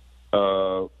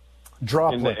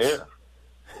 droplets in the air.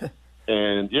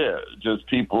 And, yeah, just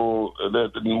people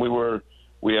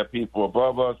we had people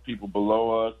above us, people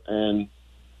below us, and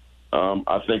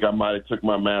I think I might have took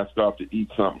my mask off to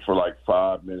eat something for like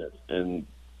 5 minutes, and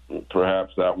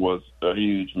perhaps that was a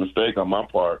huge mistake on my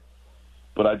part.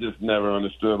 But I just never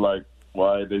understood, like,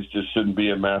 why there just shouldn't be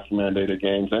a mask mandate at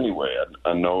games anyway.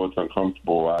 I know it's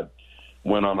uncomfortable. I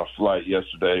went on a flight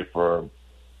yesterday for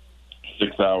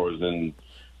 6 hours, and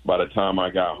by the time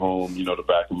I got home, you know, the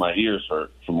back of my ears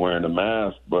hurt from wearing the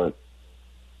mask. But,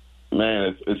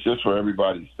 man, it's just for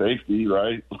everybody's safety,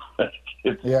 right?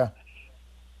 Yeah.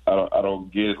 I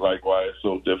don't get, like, why it's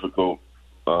so difficult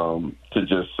to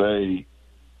just say,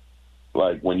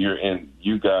 like, when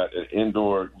you got an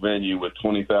indoor venue with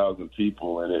 20,000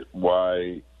 people in it,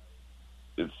 why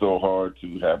it's so hard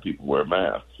to have people wear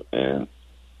masks. And,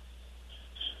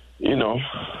 you know,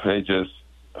 they just,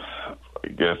 I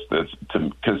guess that's,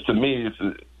 because to me,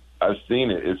 I've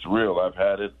seen it. It's real. I've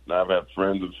had it. And I've had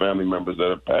friends and family members that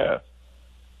have passed.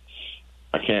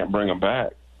 I can't bring them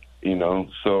back, you know.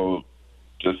 So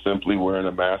just simply wearing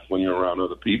a mask when you're around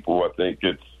other people, I think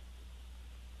it's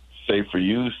safe for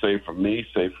you, safe for me,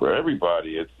 safe for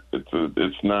everybody.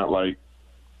 It's not like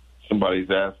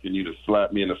somebody's asking you to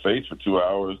slap me in the face for 2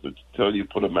 hours to tell you to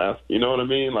put a mask. You know what I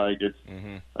mean? Like, it's.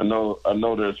 Mm-hmm. I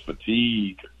know there's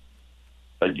fatigue.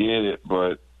 I get it,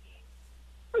 but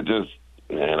I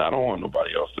don't want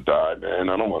nobody else to die, man.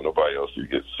 I don't want nobody else to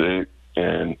get sick.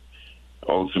 And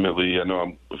ultimately, I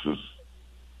know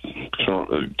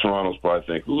Toronto's probably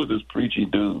think, who is this preachy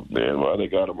dude, man? Why they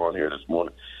got him on here this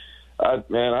morning? I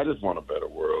just want a better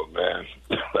world, man.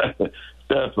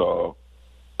 That's all.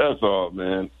 That's all,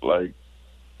 man. Like,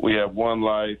 we have one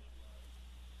life.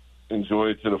 Enjoy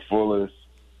it to the fullest.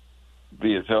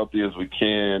 Be as healthy as we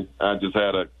can. I just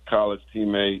had a college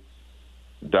teammate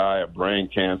die of brain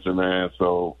cancer, man.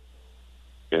 So,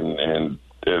 and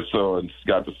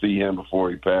got to see him before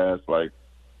he passed. Like,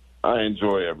 I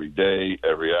enjoy every day,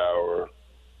 every hour,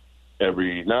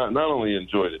 not only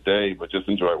enjoy the day, but just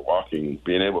enjoy walking,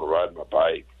 being able to ride my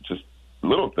bike, just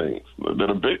little things that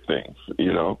are big things,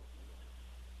 you know.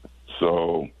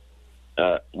 So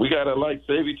we gotta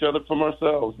save each other from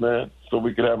ourselves, man, so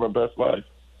we can have our best life.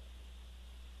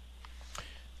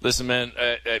 Listen, man,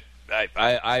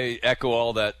 I echo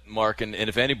all that, Mark, and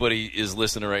if anybody is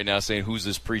listening right now saying, who's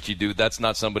this preachy dude, that's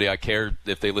not somebody I care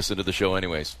if they listen to the show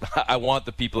anyways. I want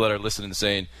the people that are listening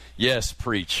saying, yes,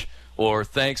 preach, or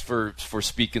thanks for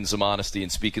speaking some honesty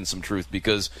and speaking some truth,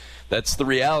 because that's the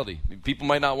reality. People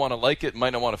might not want to like it,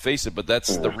 might not want to face it, but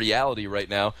that's the reality right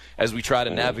now as we try to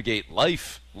navigate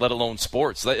life, let alone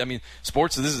sports. I mean,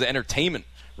 sports, this is entertainment.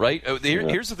 Right?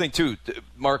 Here's the thing, too,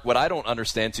 Mark, what I don't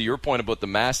understand, to your point about the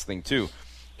mask thing, too,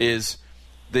 is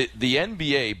the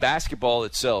NBA, basketball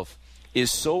itself,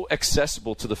 is so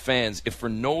accessible to the fans, if for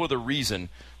no other reason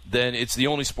than it's the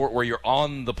only sport where you're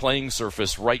on the playing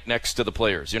surface right next to the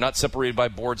players. You're not separated by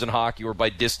boards in hockey or by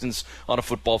distance on a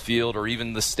football field or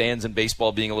even the stands in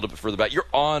baseball being a little bit further back. You're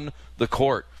on the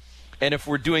court. And if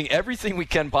we're doing everything we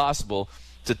can possible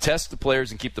to test the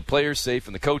players and keep the players safe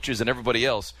and the coaches and everybody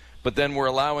else, but then we're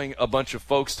allowing a bunch of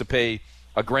folks to pay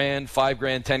 $1,000,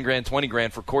 $5,000, $10,000,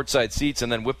 $20,000 for courtside seats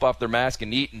and then whip off their mask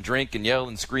and eat and drink and yell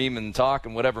and scream and talk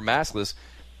and whatever maskless.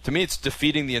 To me, it's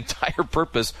defeating the entire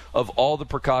purpose of all the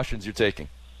precautions you're taking.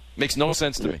 Makes no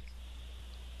sense to me.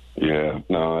 Yeah,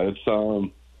 no, it's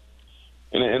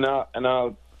and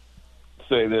I'll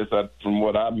say this, from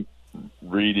what I'm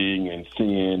reading and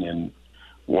seeing and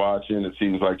watching, it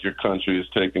seems like your country is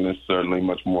taking this certainly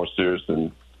much more serious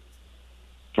than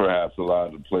perhaps a lot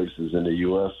of the places in the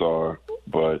U.S. are.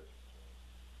 But,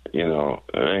 you know,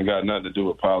 it ain't got nothing to do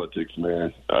with politics,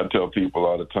 man. I tell people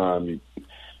all the time, you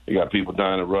got people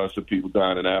dying in Russia, people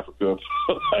dying in Africa.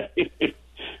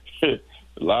 a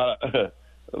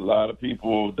lot of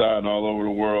people dying all over the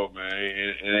world, man.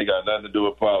 It ain't got nothing to do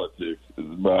with politics.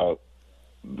 It's about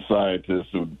scientists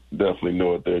who definitely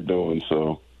know what they're doing.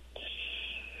 So,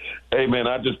 hey, man,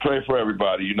 I just pray for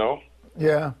everybody, you know?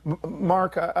 Yeah.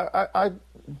 Mark, I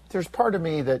there's part of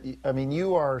me that, I mean,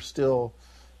 you are still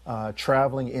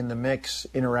traveling in the mix,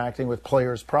 interacting with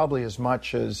players probably as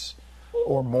much as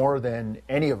or more than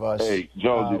any of us. Hey,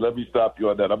 Jonesy, let me stop you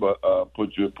on that. I'm going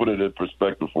to put it in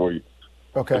perspective for you.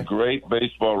 Okay. The great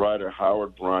baseball writer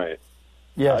Howard Bryant.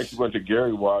 Yes. I actually went to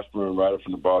Gary Washburn, writer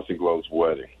from the Boston Globe's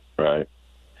wedding, right,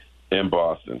 in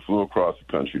Boston. Flew across the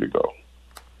country to go,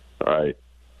 all right.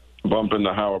 Bumped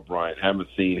into Howard Bryant. Haven't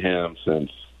seen him since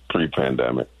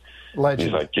pre-pandemic. Legend.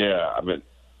 He's like, yeah, I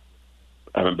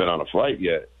haven't been on a flight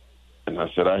yet. And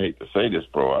I said, I hate to say this,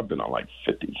 bro. I've been on like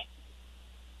 50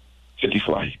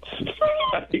 flights.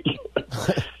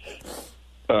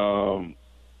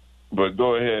 But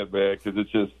go ahead, man, because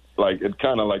it's just like it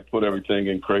kind of like put everything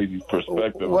in crazy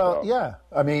perspective. Well, yeah.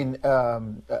 I mean,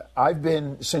 I've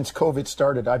been, since COVID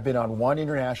started, I've been on one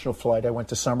international flight. I went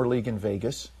to Summer League in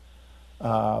Vegas.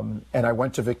 And I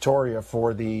went to Victoria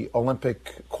for the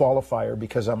Olympic qualifier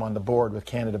because I'm on the board with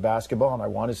Canada Basketball, and I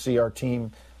want to see our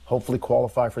team hopefully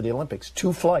qualify for the Olympics.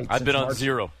 2 flights. I've been on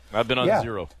zero.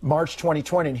 March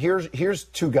 2020. And here's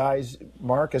 2 guys,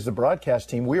 Mark, as the broadcast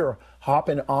team. We are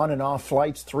hopping on and off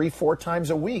flights 3-4 times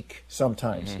a week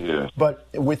sometimes. Mm-hmm. Yeah. But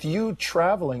with you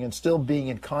traveling and still being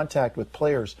in contact with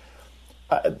players,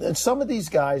 and some of these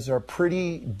guys are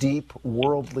pretty deep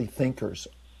worldly thinkers.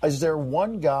 Is there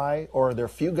one guy, or are there a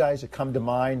few guys that come to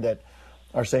mind that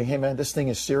are saying, hey, man, this thing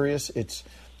is serious. It's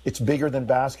bigger than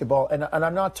basketball. And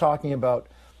I'm not talking about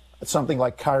something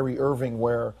like Kyrie Irving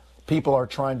where people are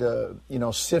trying to,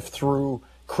 sift through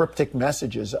cryptic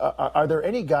messages. Are there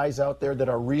any guys out there that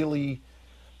are really,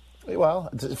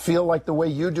 feel like the way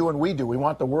you do and we do? We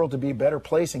want the world to be a better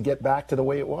place and get back to the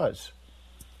way it was.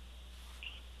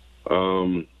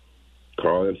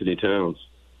 Karl-Anthony Towns.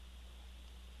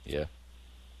 Yeah.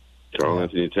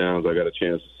 Karl-Anthony Towns, I got a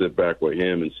chance to sit back with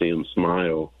him and see him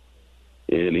smile.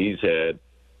 And he's had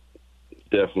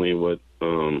definitely what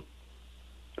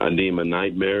I deem a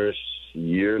nightmarish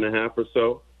year and a half or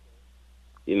so,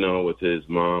 with his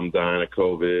mom dying of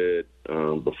COVID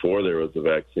before there was a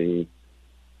vaccine,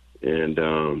 and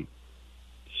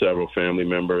several family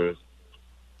members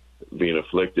being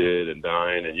afflicted and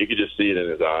dying. And you could just see it in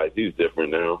his eyes. He's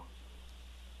different now.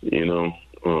 He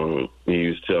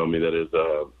used to tell me that his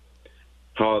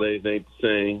holidays ain't the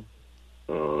same,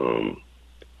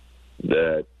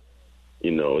 that,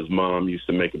 his mom used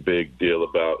to make a big deal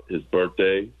about his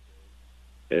birthday,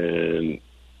 and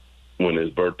when his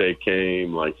birthday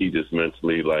came, he just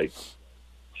mentally,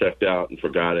 checked out and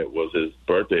forgot it was his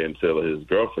birthday until his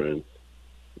girlfriend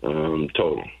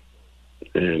told him.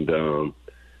 And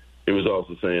he was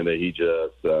also saying that he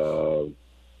just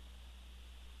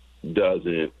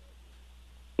doesn't,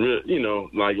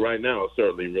 right now it's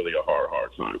certainly really a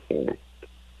hard time for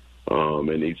him.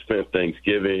 And he spent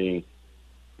Thanksgiving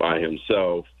by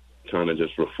himself, kind of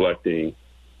just reflecting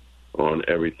on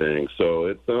everything. So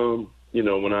it's,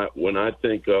 when I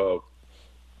think of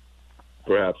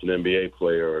perhaps an NBA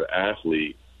player or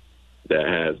athlete that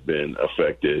has been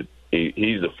affected,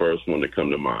 he's the first one to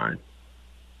come to mind.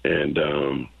 And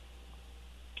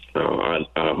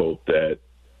I hope that,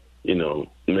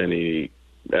 many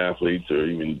athletes or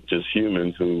even just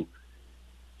humans who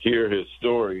hear his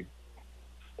story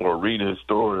or read his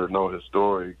story or know his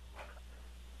story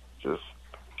just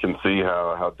can see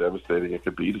how devastating it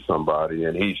could be to somebody.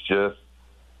 And he's just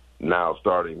now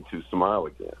starting to smile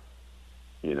again,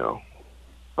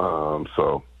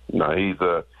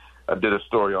 I did a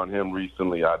story on him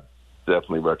recently. I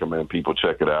definitely recommend people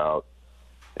check it out.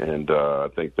 And I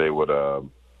think they would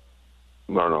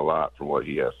learn a lot from what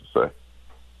he has to say.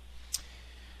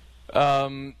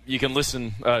 You can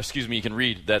you can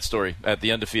read that story at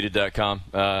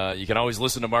theundefeated.com. You can always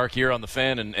listen to Mark here on The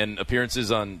Fan and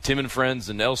appearances on Tim and Friends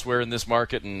and elsewhere in this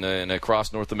market and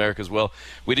across North America as well.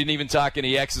 We didn't even talk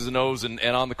any X's and O's and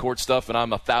on-the-court stuff, and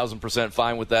I'm 1,000%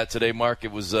 fine with that today, Mark.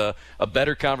 It was a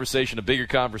better conversation, a bigger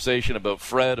conversation about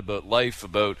Fred, about life,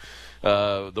 about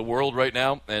the world right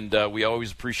now, and we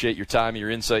always appreciate your time, your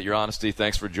insight, your honesty.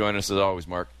 Thanks for joining us as always,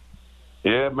 Mark.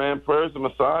 Yeah, man, prayers on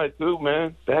my side, too,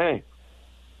 man. Dang.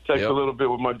 Text a little bit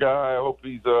with my guy. I hope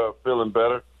he's feeling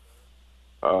better.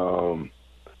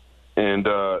 And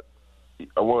I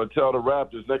want to tell the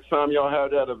Raptors, next time y'all have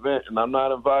that event and I'm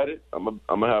not invited, I'm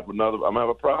gonna have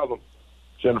a problem.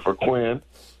 Jennifer Quinn.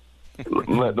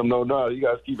 Let them know, no, you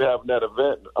guys keep having that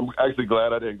event. I'm actually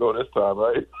glad I didn't go this time,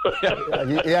 right?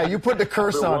 Yeah, you put the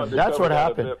curse on it. That's what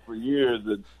happened. That for years,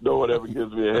 and no one ever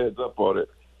gives me a heads up on it.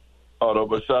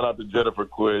 But shout out to Jennifer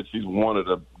Quinn. She's one of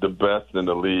the best in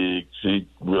the league. She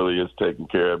really is taking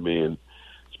care of me, and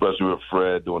especially with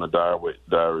Fred doing a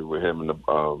diary with him in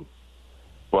the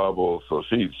bubble. So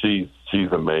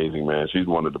she's amazing, man. She's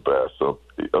one of the best. So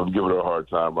I'm giving her a hard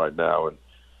time right now. And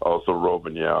also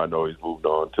Robin, I know he's moved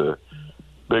on to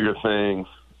bigger things.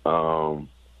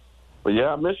 But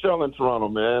yeah, I miss y'all in Toronto,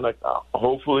 man.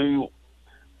 Hopefully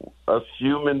us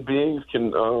human beings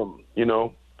can,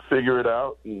 figure it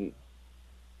out and.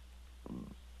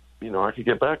 I could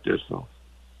get back there. So,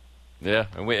 yeah,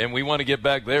 and we want to get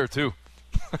back there too,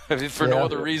 for no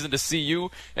other reason to see you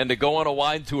and to go on a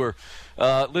wine tour.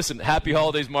 Listen, happy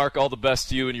holidays, Mark. All the best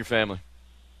to you and your family.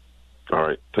 All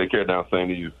right, take care now. Same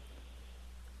to you,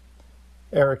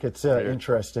 Eric. It's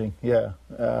interesting. Yeah,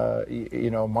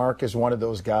 Mark is one of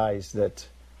those guys that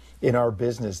in our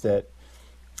business that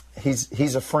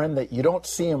he's a friend that you don't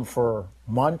see him for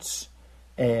months,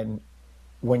 and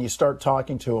when you start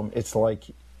talking to him, it's like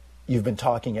you've been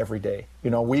talking every day.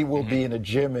 We will be in a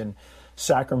gym in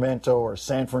Sacramento or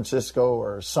San Francisco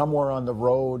or somewhere on the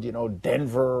road,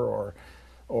 Denver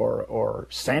or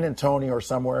San Antonio or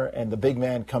somewhere, and the big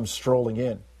man comes strolling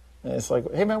in. And it's like,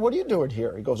 hey, man, what are you doing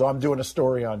here? He goes, I'm doing a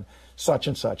story on such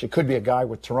and such. It could be a guy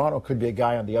with Toronto. It could be a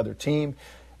guy on the other team.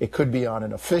 It could be on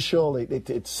an official.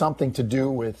 It's something to do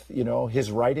with, his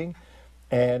writing.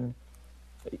 And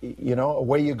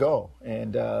away you go,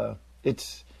 and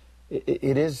it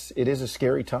is a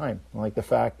scary time. Like the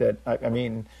fact that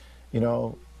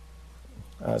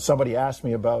somebody asked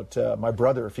me about my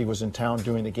brother if he was in town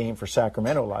doing the game for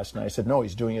Sacramento last night. I said no,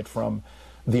 he's doing it from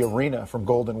the arena, from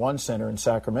Golden One Center in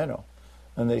Sacramento.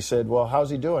 And they said, well,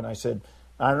 how's he doing? I said,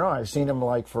 I don't know. I've seen him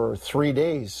for 3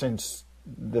 days since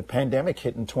the pandemic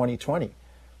hit in 2020,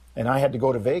 and I had to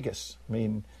go to Vegas.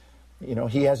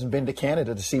 He hasn't been to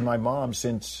Canada to see my mom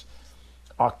since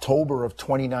October of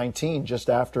 2019, just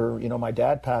after, my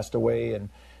dad passed away. And,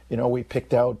 we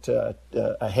picked out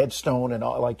a headstone and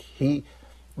all. He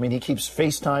keeps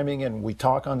FaceTiming and we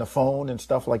talk on the phone and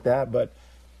stuff like that. But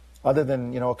other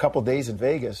than, a couple days in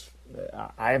Vegas,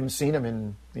 I haven't seen him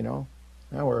in, now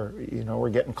we're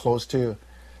getting close to,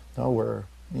 we're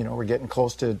getting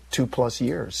close to 2+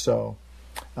 years. So,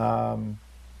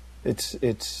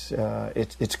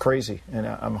 It's crazy, and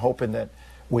I'm hoping that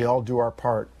we all do our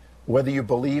part. Whether you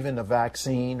believe in the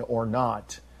vaccine or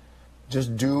not,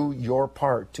 just do your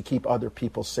part to keep other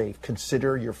people safe.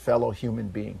 Consider your fellow human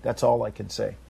being. That's all I can say.